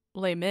of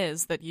Les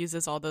Mis that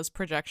uses all those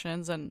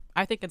projections, and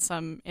I think in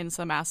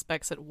some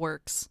aspects it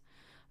works.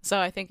 So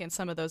I think in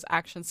some of those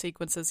action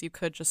sequences you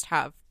could just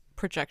have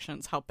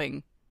projections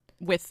helping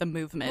with the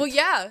movement. Well,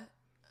 yeah.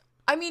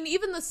 I mean,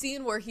 even the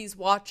scene where he's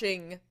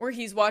watching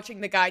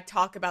the guy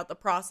talk about the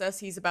process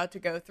he's about to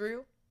go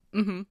through,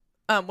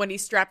 when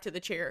he's strapped to the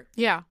chair.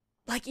 Yeah.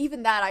 Like,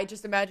 even that, I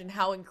just imagine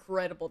how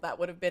incredible that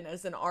would have been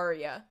as an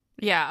aria.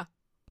 Yeah,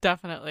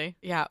 definitely.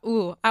 Yeah.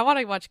 Ooh, I want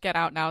to watch Get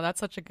Out now.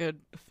 That's such a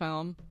good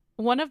film.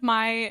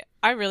 I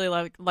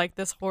really like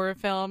this horror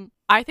film.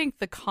 I think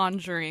The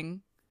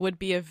Conjuring would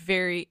be a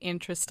very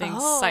interesting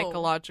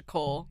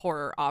psychological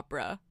horror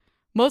opera.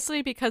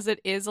 Mostly because it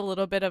is a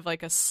little bit of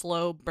like a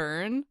slow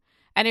burn.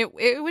 And it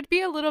would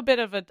be a little bit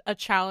of a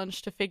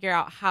challenge to figure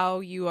out how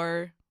you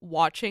are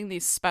watching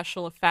these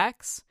special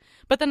effects.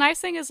 But the nice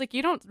thing is, like,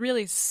 you don't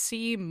really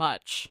see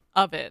much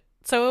of it.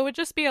 So it would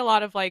just be a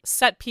lot of like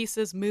set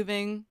pieces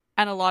moving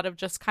and a lot of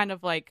just kind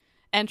of like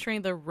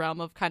entering the realm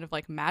of kind of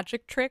like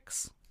magic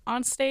tricks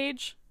on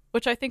stage,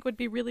 which I think would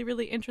be really,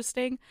 really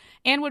interesting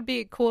and would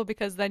be cool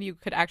because then you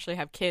could actually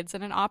have kids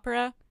in an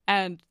opera,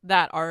 and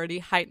that already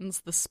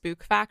heightens the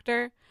spook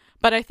factor.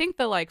 But I think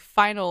the like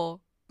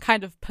final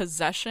kind of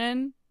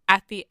possession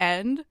at the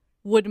end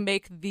would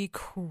make the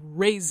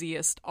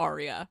craziest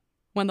aria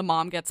when the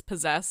mom gets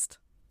possessed.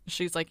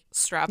 She's like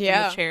strapped in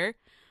the chair,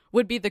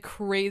 would be the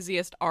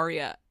craziest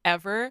aria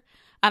ever.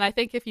 And I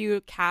think if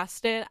you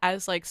cast it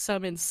as like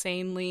some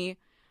insanely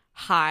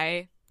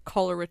high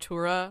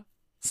coloratura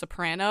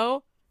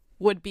soprano,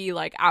 would be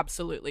like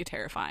absolutely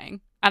terrifying.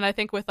 And I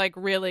think with like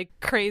really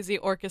crazy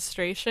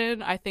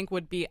orchestration, I think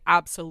would be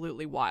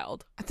absolutely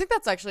wild. I think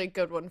that's actually a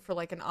good one for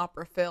like an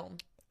opera film.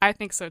 I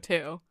think so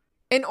too.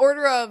 In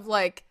order of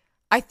like,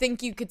 I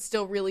think you could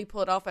still really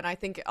pull it off, and I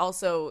think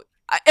also,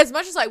 as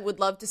much as I would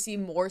love to see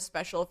more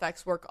special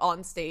effects work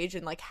on stage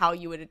and like how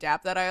you would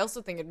adapt that, I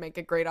also think it'd make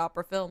a great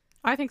opera film.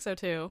 I think so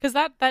too. Because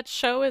that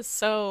show is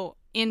so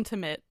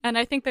intimate. And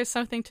I think there's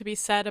something to be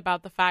said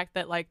about the fact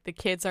that like the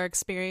kids are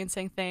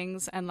experiencing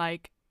things and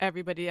like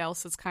everybody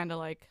else is kind of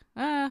like,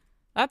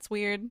 that's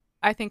weird.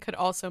 I think could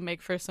also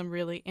make for some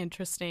really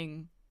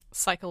interesting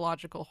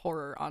psychological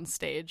horror on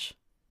stage.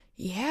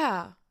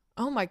 Yeah.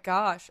 Oh my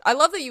gosh. I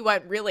love that you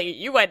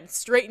went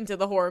straight into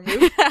the horror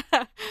movie.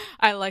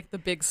 I like the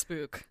big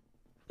spook.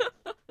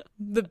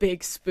 The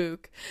big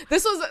spook.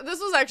 This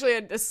was actually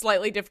a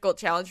slightly difficult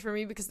challenge for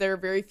me because there are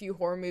very few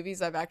horror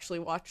movies I've actually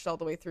watched all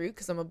the way through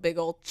because I'm a big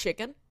old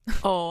chicken.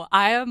 Oh,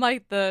 I am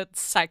like the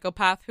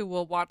psychopath who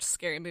will watch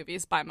scary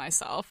movies by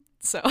myself.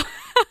 So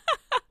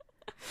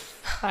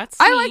that's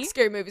me. I like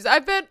scary movies.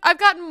 I've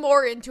gotten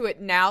more into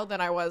it now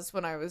than I was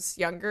when I was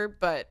younger,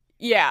 but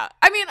yeah.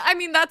 I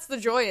mean that's the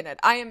joy in it.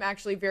 I am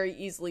actually very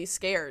easily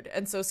scared,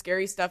 and so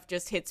scary stuff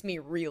just hits me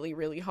really,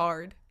 really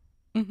hard.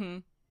 Mm-hmm.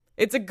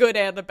 It's a good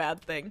and a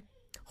bad thing.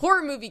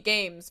 Horror movie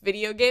games,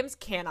 video games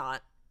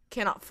cannot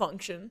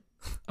function.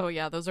 Oh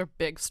yeah, those are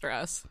big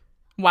stress.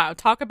 Wow,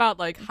 talk about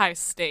like high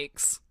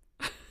stakes.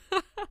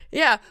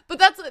 Yeah,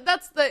 but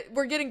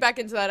we're getting back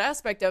into that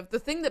aspect of the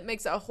thing that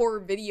makes a horror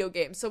video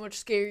game so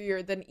much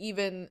scarier than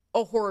even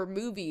a horror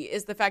movie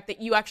is the fact that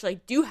you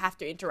actually do have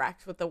to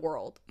interact with the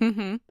world.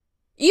 Mm-hmm.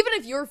 Even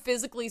if you're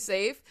physically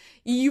safe,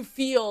 you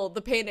feel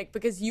the panic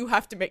because you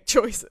have to make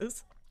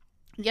choices.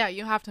 Yeah,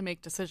 you have to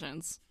make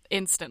decisions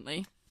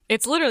instantly.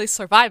 It's literally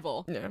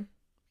survival. Yeah.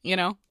 You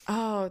know?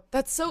 Oh,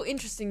 that's so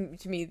interesting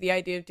to me, the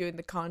idea of doing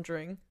The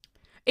Conjuring.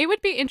 It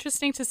would be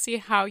interesting to see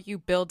how you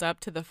build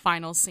up to the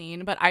final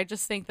scene, but I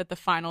just think that the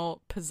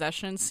final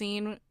possession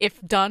scene,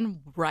 if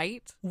done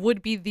right,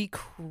 would be the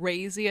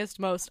craziest,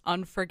 most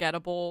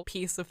unforgettable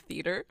piece of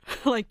theater,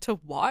 like,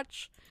 to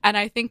watch. And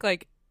I think,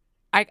 like,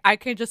 I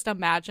can just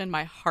imagine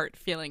my heart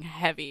feeling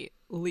heavy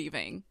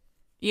leaving.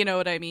 You know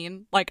what I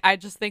mean? Like, I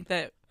just think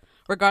that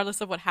regardless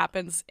of what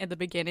happens in the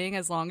beginning,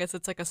 as long as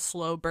it's like a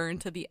slow burn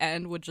to the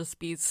end, would just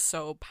be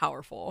so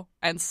powerful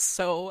and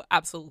so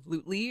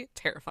absolutely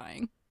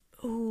terrifying.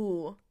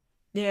 Ooh.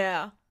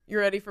 Yeah. You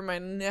ready for my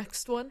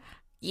next one?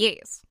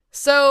 Yes.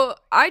 So,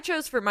 I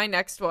chose for my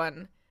next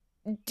one.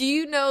 Do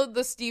you know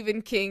the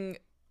Stephen King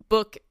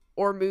book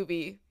or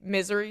movie,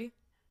 Misery?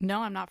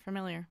 No, I'm not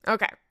familiar.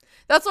 Okay.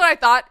 That's what I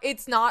thought.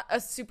 It's not a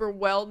super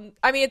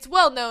it's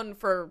well known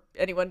for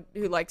anyone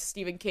who likes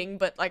Stephen King,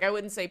 but like I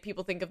wouldn't say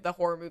people think of the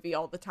horror movie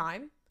all the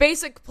time.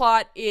 Basic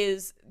plot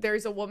is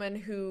there's a woman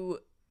who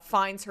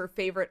finds her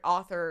favorite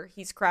author.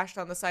 He's crashed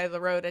on the side of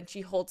the road and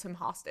she holds him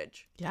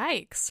hostage.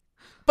 Yikes.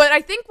 But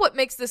I think what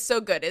makes this so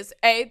good is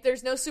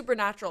there's no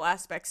supernatural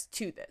aspects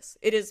to this.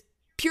 It is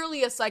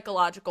purely a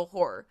psychological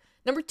horror.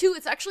 Number two,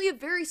 it's actually a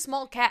very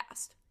small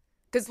cast.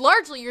 Because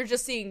largely you're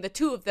just seeing the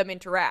two of them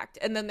interact,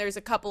 and then there's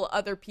a couple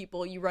other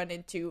people you run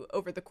into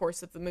over the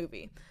course of the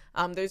movie.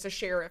 There's a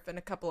sheriff and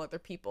a couple other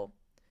people.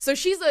 So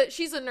she's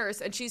a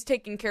nurse, and she's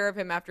taking care of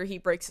him after he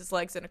breaks his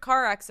legs in a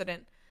car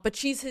accident, but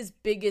she's his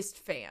biggest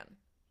fan.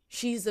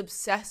 She's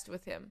obsessed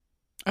with him.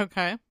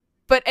 Okay.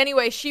 But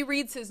anyway, she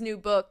reads his new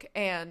book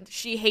and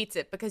she hates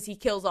it because he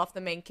kills off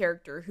the main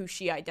character who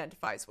she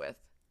identifies with.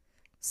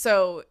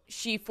 So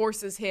she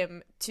forces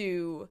him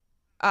to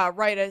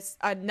write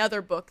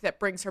another book that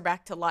brings her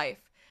back to life.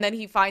 And then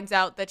he finds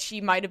out that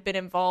she might have been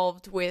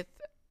involved with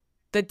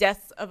the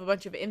deaths of a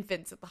bunch of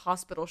infants at the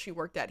hospital she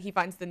worked at. He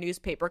finds the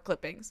newspaper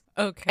clippings.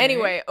 Okay.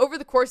 Anyway, over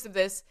the course of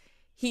this,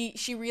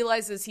 she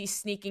realizes he's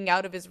sneaking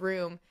out of his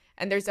room,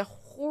 and there's a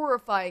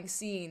horrifying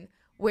scene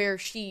where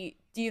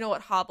do you know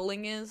what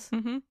hobbling is?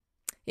 Mm-hmm.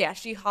 Yeah,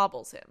 she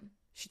hobbles him.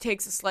 She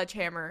takes a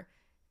sledgehammer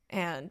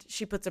and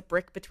she puts a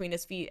brick between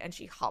his feet and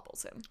she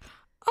hobbles him.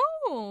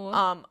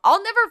 Oh.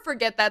 I'll never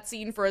forget that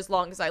scene for as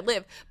long as I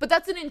live, but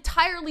that's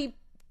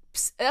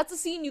a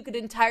scene you could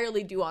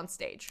entirely do on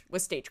stage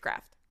with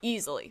stagecraft.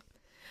 Easily.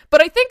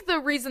 But I think the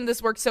reason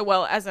this works so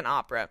well as an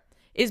opera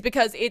is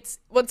because it's,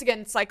 once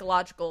again,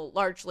 psychological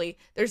largely.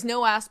 There's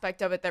no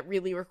aspect of it that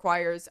really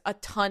requires a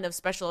ton of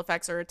special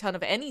effects or a ton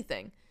of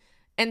anything.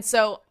 And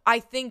so I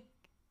think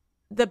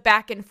the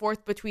back and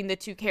forth between the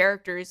two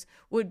characters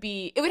would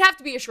have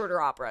to be a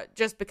shorter opera,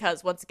 just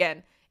because, once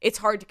again, it's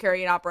hard to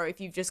carry an opera if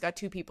you've just got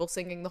two people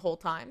singing the whole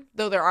time,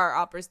 though there are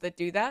operas that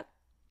do that.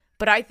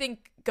 But I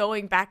think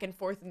going back and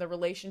forth in the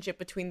relationship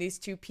between these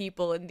two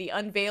people and the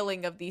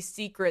unveiling of these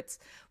secrets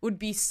would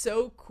be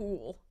so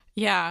cool.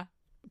 Yeah,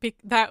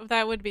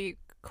 that would be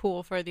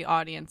cool for the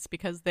audience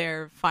because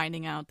they're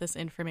finding out this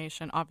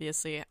information,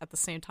 obviously, at the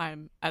same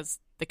time as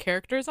the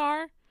characters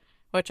are,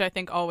 which I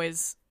think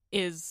always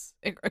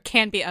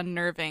can be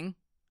unnerving.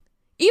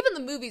 Even the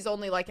movie's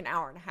only like an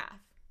hour and a half.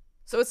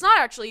 So it's not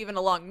actually even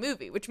a long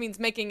movie, which means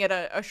making it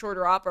a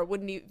shorter opera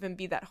wouldn't even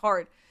be that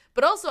hard.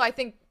 But also I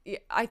think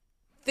that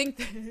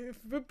it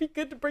would be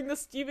good to bring the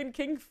Stephen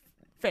King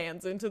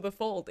fans into the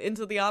fold,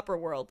 into the opera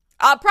world.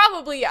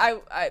 Probably,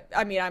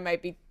 I mean, I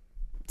might be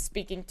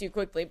speaking too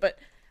quickly, but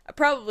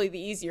probably the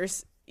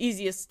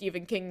easiest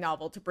Stephen King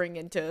novel to bring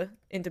into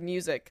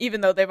music,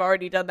 even though they've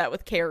already done that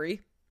with Carrie.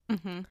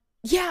 Mm-hmm.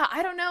 Yeah,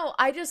 I don't know.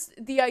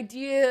 The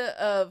idea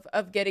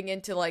of getting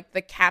into like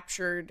the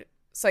captured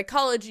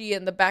psychology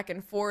and the back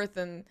and forth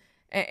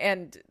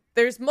and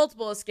there's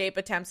multiple escape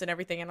attempts and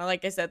everything. And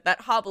like I said,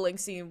 that hobbling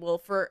scene will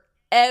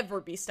forever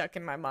be stuck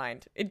in my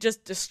mind. It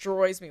just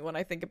destroys me when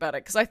I think about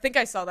it because I think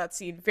I saw that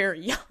scene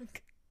very young.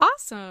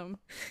 Awesome.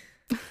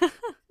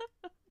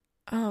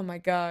 Oh my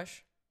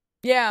gosh.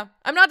 Yeah,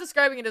 I'm not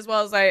describing it as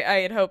well as I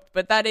had hoped,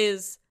 but that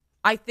is,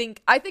 I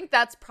think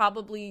that's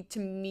probably, to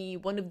me,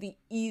 one of the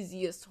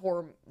easiest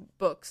horror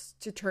books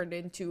to turn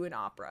into an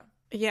opera.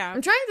 Yeah.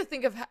 I'm trying to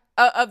think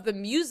of the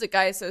music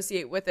I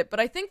associate with it, but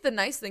I think the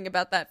nice thing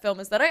about that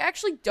film is that I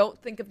actually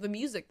don't think of the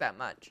music that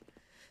much.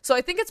 So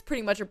I think it's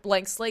pretty much a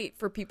blank slate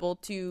for people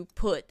to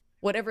put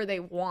whatever they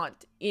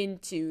want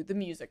into the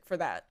music for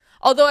that.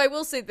 Although I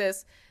will say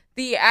this,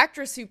 the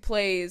actress who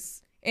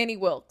plays Annie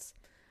Wilkes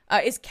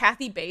is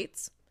Kathy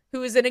Bates,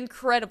 who is an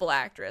incredible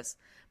actress.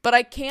 But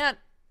I can't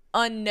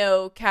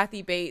unknow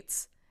Kathy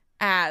Bates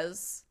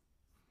as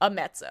a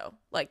mezzo.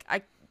 Like,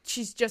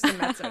 she's just a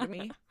mezzo to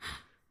me.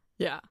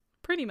 Yeah,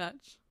 pretty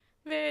much.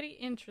 Very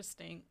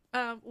interesting.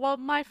 Well,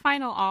 my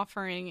final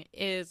offering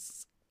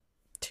is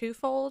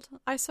twofold,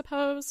 I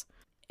suppose,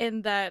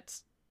 in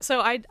that,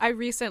 so I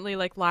recently,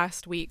 like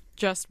last week,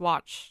 just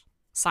watched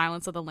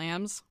Silence of the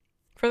Lambs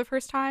for the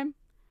first time.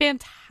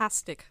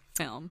 Fantastic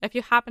film. If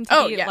you happen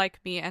to be like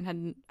me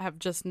and have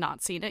just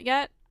not seen it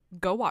yet,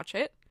 go watch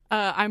it.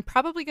 I'm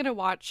probably going to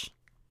watch,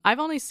 I've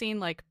only seen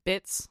like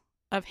bits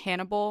of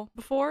Hannibal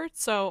before,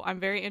 so I'm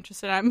very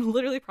interested. I'm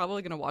literally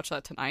probably going to watch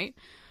that tonight.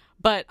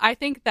 But I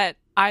think that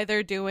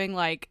either doing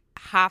like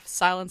half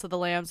Silence of the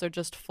Lambs or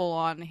just full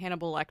on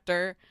Hannibal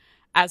Lecter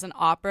as an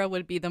opera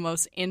would be the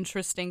most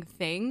interesting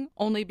thing,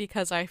 only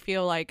because I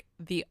feel like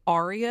the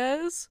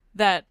arias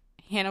that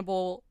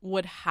Hannibal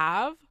would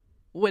have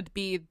would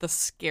be the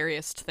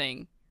scariest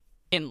thing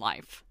in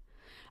life.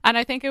 And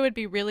I think it would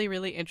be really,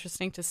 really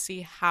interesting to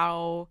see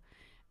how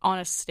on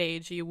a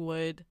stage you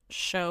would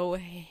show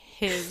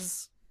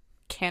his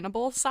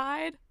cannibal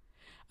side.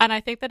 And I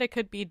think that it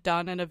could be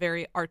done in a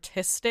very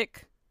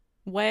artistic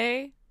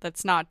way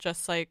that's not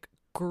just like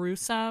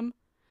gruesome.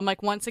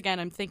 Like, once again,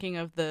 I'm thinking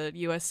of the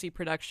USC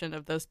production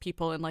of those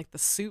people in like the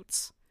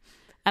suits.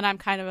 And I'm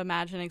kind of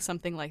imagining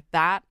something like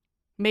that.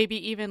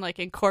 Maybe even like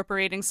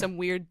incorporating some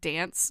weird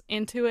dance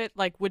into it,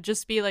 like would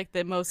just be like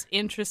the most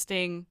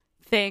interesting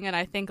thing. And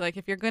I think like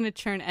if you're going to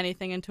turn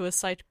anything into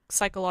a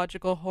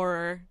psychological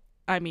horror,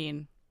 I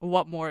mean,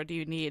 what more do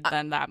you need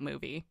than that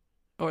movie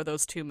or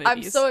those two movies?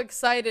 I'm so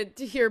excited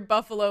to hear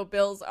Buffalo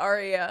Bill's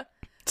aria.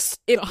 Stop.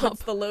 It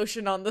puts the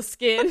lotion on the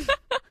skin.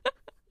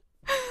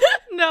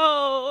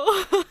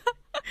 No.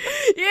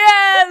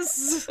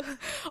 Yes.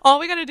 All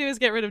we gotta do is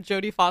get rid of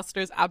Jodie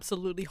Foster's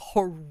absolutely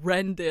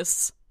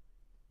horrendous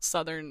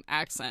Southern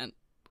accent.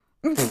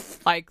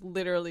 Like,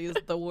 literally is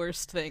the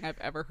worst thing I've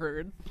ever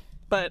heard.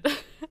 but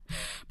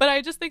but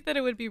I just think that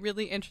it would be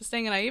really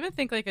interesting, and I even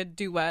think like a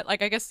duet,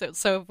 like I guess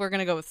so if we're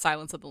gonna go with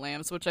Silence of the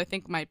Lambs, which I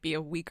think might be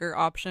a weaker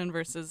option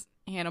versus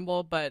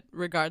Hannibal, but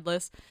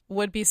regardless,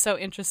 would be so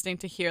interesting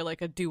to hear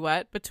like a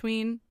duet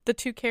between the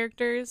two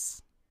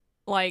characters.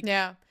 Like,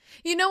 yeah.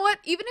 You know what?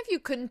 Even if you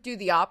couldn't do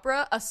the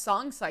opera, a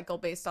song cycle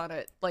based on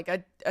it, like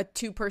a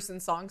two-person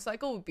song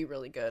cycle would be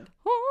really good.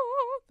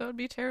 oh, that would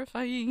be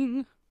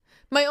terrifying.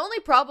 My only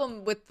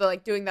problem with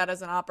doing that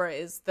as an opera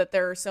is that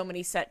there are so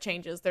many set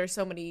changes. There are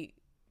so many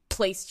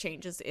place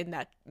changes in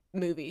that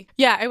movie.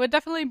 Yeah, it would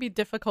definitely be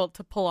difficult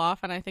to pull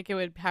off, and I think it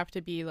would have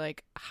to be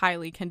like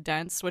highly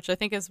condensed, which I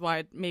think is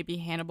why maybe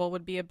Hannibal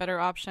would be a better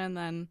option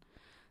than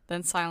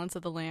Silence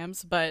of the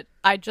Lambs. But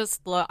I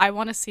just I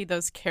want to see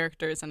those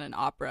characters in an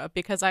opera,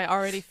 because I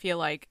already feel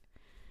like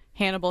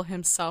Hannibal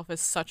himself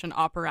is such an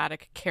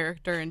operatic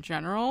character in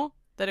general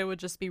that it would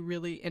just be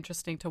really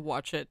interesting to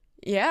watch it.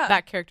 Yeah.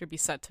 That character be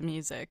set to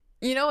music.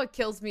 You know what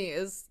kills me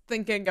is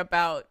thinking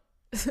about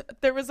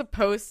there was a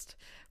post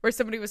where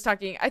somebody was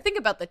talking, I think,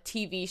 about the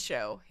TV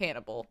show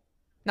Hannibal,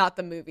 not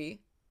the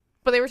movie.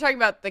 But they were talking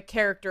about the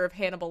character of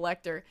Hannibal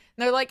Lecter. And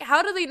they're like,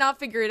 how do they not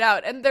figure it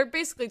out? And they're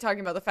basically talking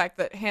about the fact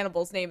that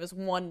Hannibal's name is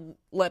one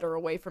letter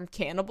away from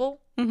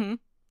cannibal. Mm-hmm. And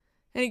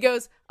he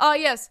goes, ah,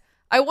 yes,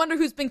 I wonder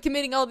who's been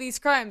committing all these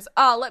crimes.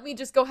 Ah, let me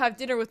just go have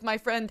dinner with my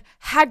friend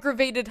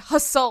Aggravated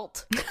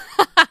Hassault.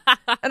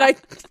 And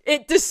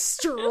it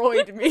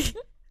destroyed me.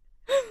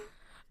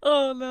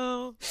 Oh,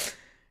 no.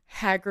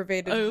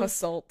 Aggravated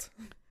Hassault.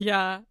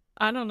 Yeah,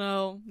 I don't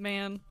know,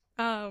 man.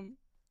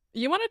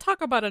 You want to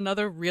talk about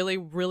another really,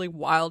 really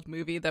wild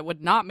movie that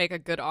would not make a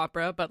good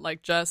opera, but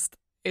like just,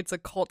 it's a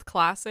cult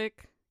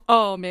classic?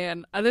 Oh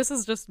man, this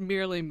is just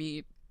merely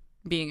me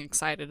being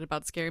excited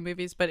about scary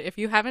movies, but if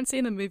you haven't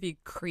seen the movie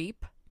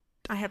Creep,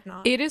 I have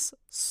not. it is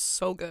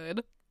so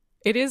good.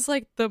 It is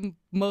like the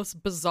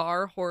most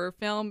bizarre horror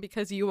film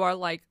because you are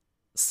like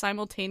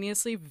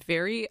simultaneously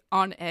very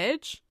on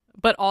edge,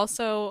 but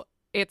also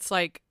it's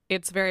like,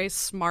 it's very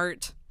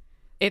smart.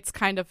 It's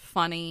kind of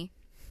funny.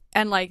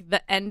 And, like,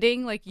 the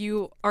ending, like,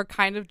 you are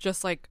kind of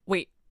just like,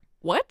 wait,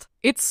 what?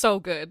 It's so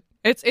good.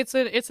 It's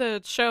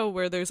a show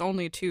where there's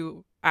only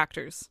 2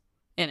 actors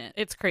in it.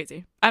 It's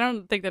crazy. I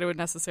don't think that it would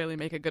necessarily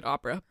make a good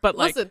opera, but,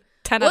 like, listen,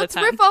 10 out of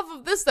 10. Let's riff off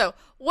of this, though.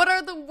 What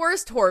are the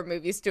worst horror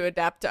movies to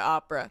adapt to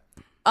opera?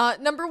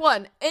 Number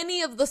 1,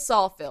 any of the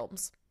Saw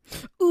films.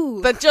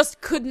 Ooh. That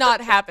just could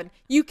not happen.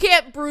 You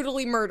can't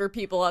brutally murder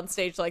people on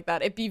stage like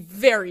that. It'd be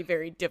very,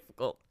 very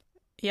difficult.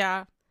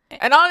 Yeah.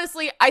 And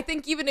honestly, I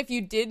think even if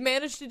you did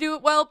manage to do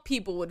it well,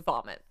 people would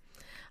vomit.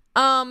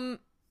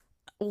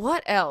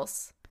 What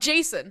else?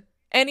 Jason.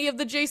 Any of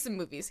the Jason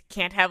movies.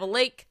 Can't have a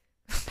lake.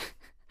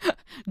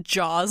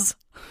 Jaws.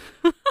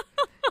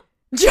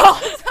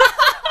 Jaws.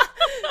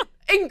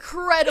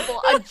 Incredible.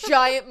 A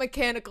giant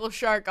mechanical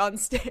shark on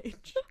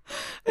stage.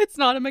 It's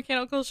not a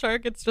mechanical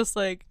shark. It's just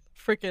like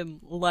freaking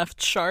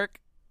left shark.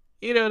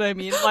 You know what I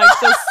mean? Like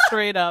just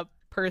straight up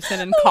person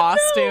in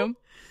costume.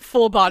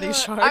 Full body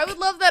shark. I would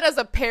love that as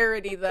a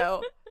parody,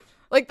 though.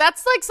 Like,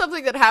 that's like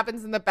something that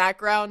happens in the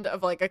background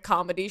of like a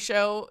comedy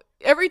show.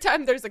 Every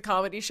time there's a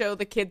comedy show,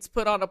 the kids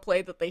put on a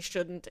play that they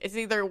shouldn't. It's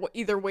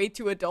either way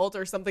too adult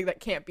or something that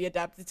can't be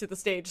adapted to the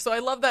stage. So I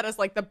love that as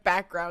like the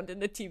background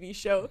in a TV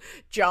show.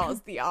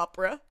 Jaws, the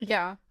opera.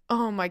 Yeah.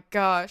 Oh my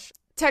gosh.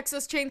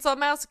 Texas Chainsaw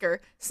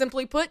Massacre.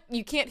 Simply put,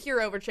 you can't hear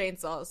over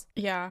chainsaws.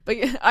 Yeah. But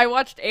I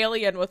watched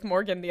Alien with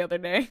Morgan the other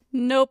day.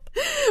 Nope.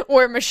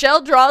 Where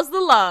Michelle draws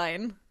the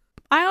line.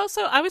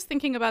 I was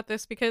thinking about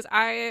this because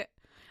I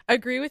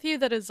agree with you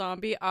that a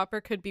zombie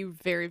opera could be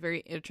very,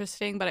 very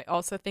interesting, but I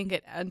also think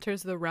it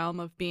enters the realm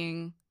of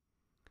being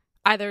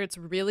either it's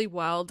really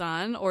well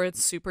done or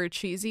it's super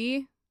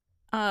cheesy.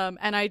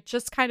 And I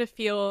just kind of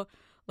feel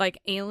like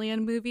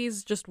alien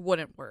movies just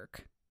wouldn't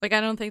work. Like,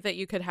 I don't think that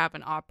you could have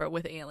an opera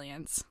with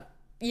aliens.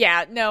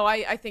 Yeah, no,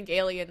 I think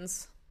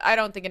aliens. I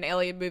don't think an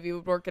alien movie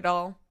would work at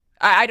all.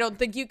 I don't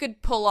think you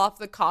could pull off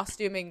the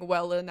costuming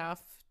well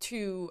enough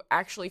to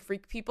actually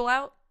freak people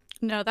out.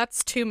 No,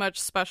 that's too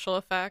much special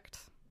effect.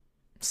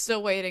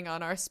 Still waiting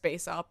on our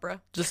space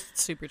opera. Just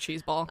super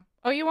cheeseball.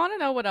 Oh, you want to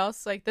know what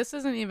else? Like, this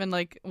isn't even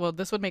like, well,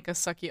 this would make a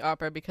sucky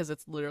opera because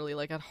it's literally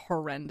like a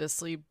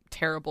horrendously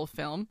terrible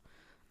film.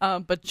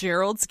 But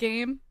Gerald's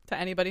Game, to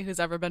anybody who's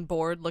ever been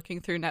bored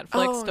looking through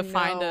Netflix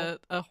find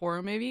a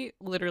horror movie,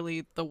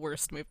 literally the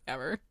worst movie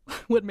ever,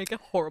 would make a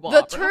horrible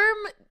opera.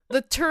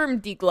 The term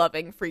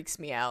degloving freaks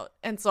me out,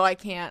 and so I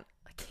can't.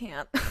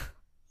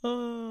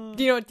 Do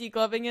you know what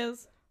degloving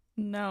is?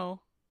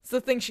 No. It's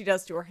the thing she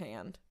does to her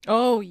hand.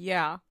 Oh,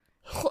 yeah.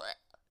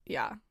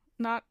 Yeah.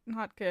 Not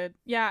good.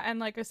 Yeah, and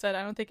like I said,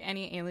 I don't think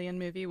any alien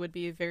movie would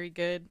be very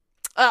good.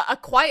 A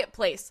Quiet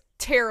Place.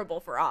 Terrible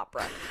for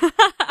opera.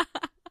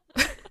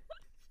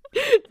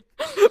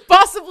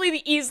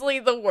 Possibly easily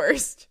the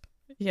worst.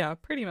 Yeah,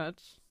 pretty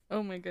much.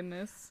 Oh my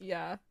goodness.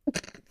 Yeah.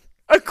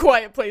 A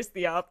Quiet Place,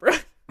 the opera.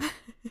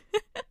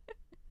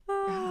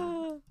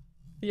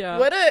 Yeah.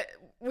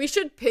 We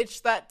should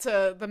pitch that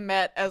to the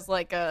Met as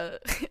like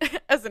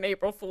as an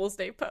April Fool's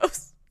Day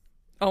post.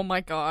 Oh my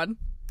god.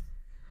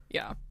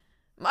 Yeah.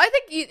 I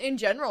think in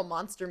general,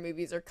 monster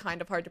movies are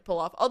kind of hard to pull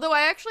off. Although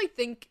I actually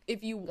think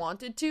if you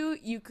wanted to,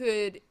 you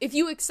could, if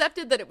you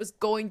accepted that it was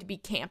going to be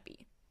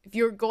campy, if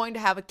you were going to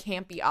have a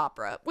campy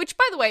opera, which,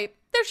 by the way,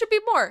 there should be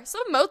more.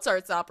 Some of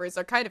Mozart's operas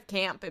are kind of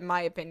camp, in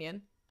my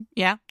opinion.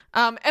 Yeah.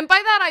 And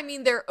by that, I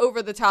mean they're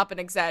over the top and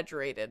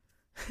exaggerated.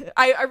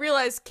 I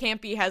realize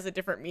campy has a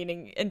different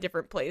meaning in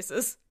different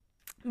places.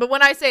 But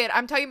when I say it,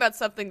 I'm talking about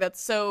something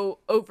that's so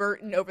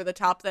overt and over the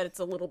top that it's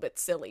a little bit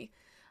silly.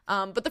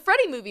 But the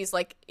Freddy movies,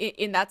 like,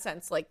 in that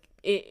sense, like,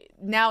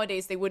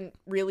 nowadays they wouldn't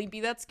really be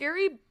that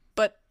scary,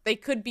 but they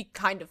could be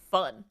kind of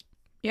fun.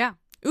 Yeah.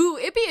 Ooh,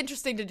 it'd be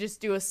interesting to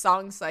just do a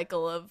song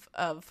cycle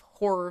of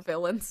horror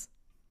villains.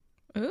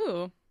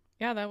 Ooh.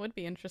 Yeah, that would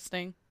be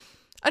interesting.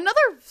 Another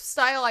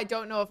style I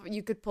don't know if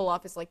you could pull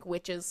off is, like,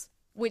 witch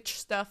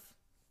stuff.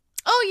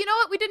 Oh, you know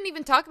what? We didn't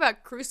even talk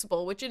about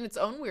Crucible, which in its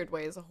own weird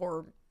way is a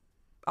horror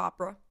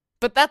opera.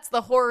 But that's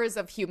the horrors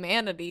of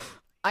humanity.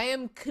 I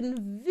am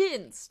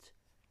convinced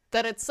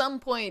that at some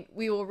point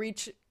we will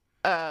reach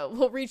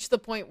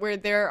the point where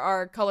there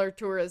are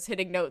coloraturas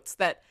hitting notes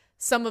that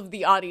some of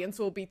the audience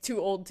will be too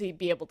old to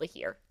be able to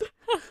hear.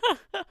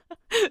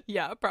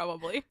 Yeah,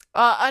 probably.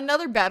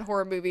 Another bad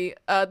horror movie,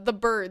 The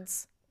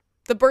Birds.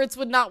 The Birds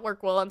would not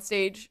work well on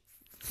stage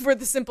for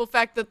the simple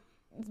fact that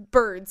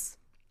birds.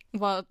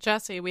 Well,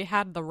 Jesse, we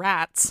had the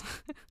rats.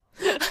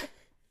 I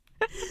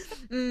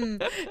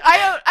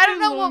don't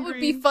know what would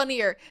be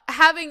funnier,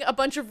 having a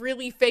bunch of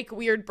really fake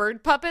weird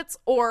bird puppets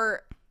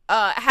or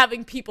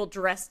having people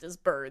dressed as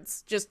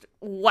birds just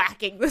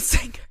whacking the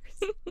singers.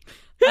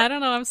 I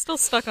don't know, I'm still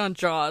stuck on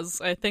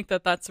Jaws. I think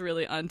that's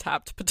really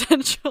untapped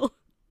potential.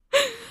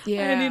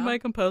 Yeah. I need my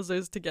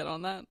composers to get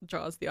on that.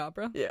 Jaws the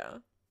opera. Yeah.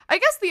 I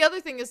guess the other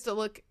thing is to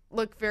look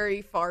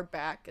very far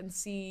back and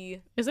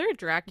see. Is there a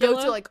Dracula?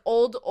 Go to like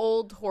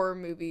old horror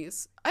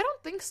movies. I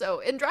don't think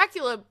so. And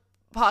Dracula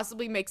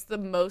possibly makes the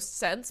most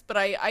sense, but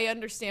I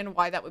understand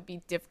why that would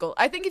be difficult.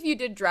 I think if you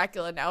did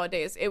Dracula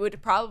nowadays, it would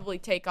probably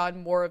take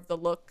on more of the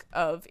look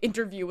of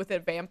Interview with a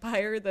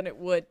Vampire than it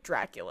would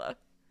Dracula.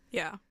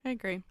 Yeah, I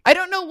agree. I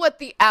don't know what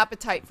the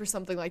appetite for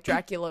something like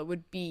Dracula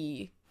would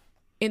be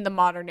in the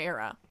modern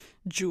era.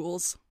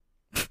 Jewels.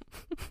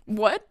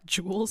 What?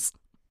 Jewels.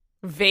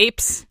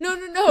 Vapes.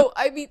 No.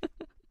 I mean,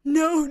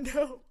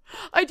 no.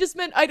 I just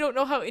meant I don't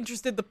know how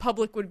interested the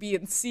public would be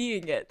in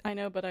seeing it. I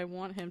know, but I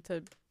want him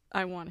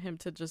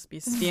to just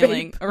be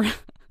stealing around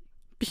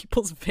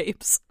people's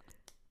vapes.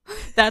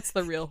 That's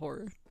the real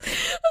horror.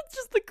 That's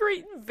just the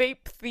great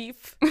vape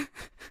thief.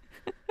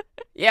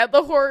 Yeah,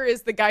 the horror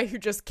is the guy who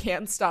just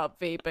can't stop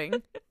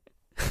vaping.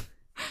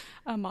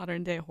 A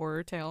modern day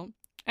horror tale.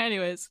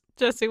 Anyways,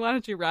 Jesse, why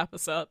don't you wrap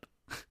us up?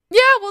 Yeah,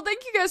 well,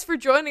 thank you guys for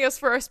joining us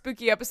for our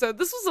spooky episode.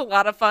 This was a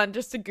lot of fun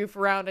just to goof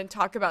around and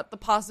talk about the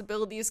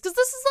possibilities, because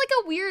this is like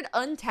a weird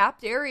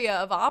untapped area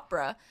of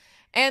opera.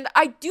 And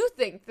I do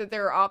think that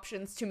there are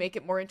options to make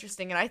it more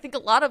interesting, and I think a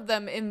lot of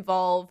them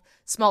involve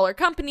smaller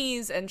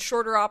companies and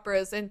shorter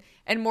operas and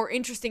more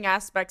interesting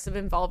aspects of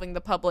involving the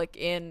public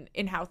in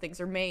how things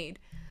are made.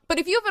 But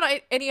if you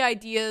have any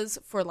ideas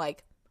for,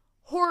 like,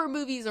 horror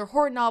movies or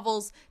horror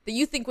novels that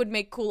you think would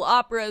make cool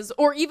operas,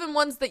 or even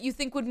ones that you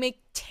think would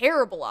make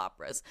terrible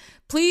operas,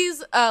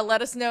 please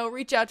let us know.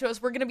 Reach out to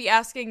us. We're going to be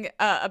asking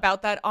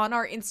about that on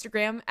our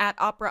Instagram at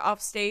Opera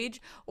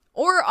Offstage,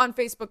 or on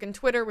Facebook and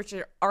Twitter, which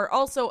are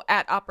also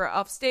at Opera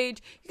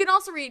Offstage. You can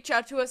also reach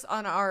out to us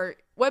on our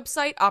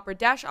website,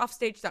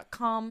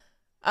 opera-offstage.com.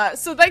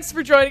 So thanks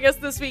for joining us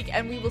this week,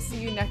 and we will see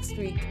you next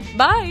week.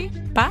 Bye!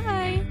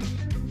 Bye!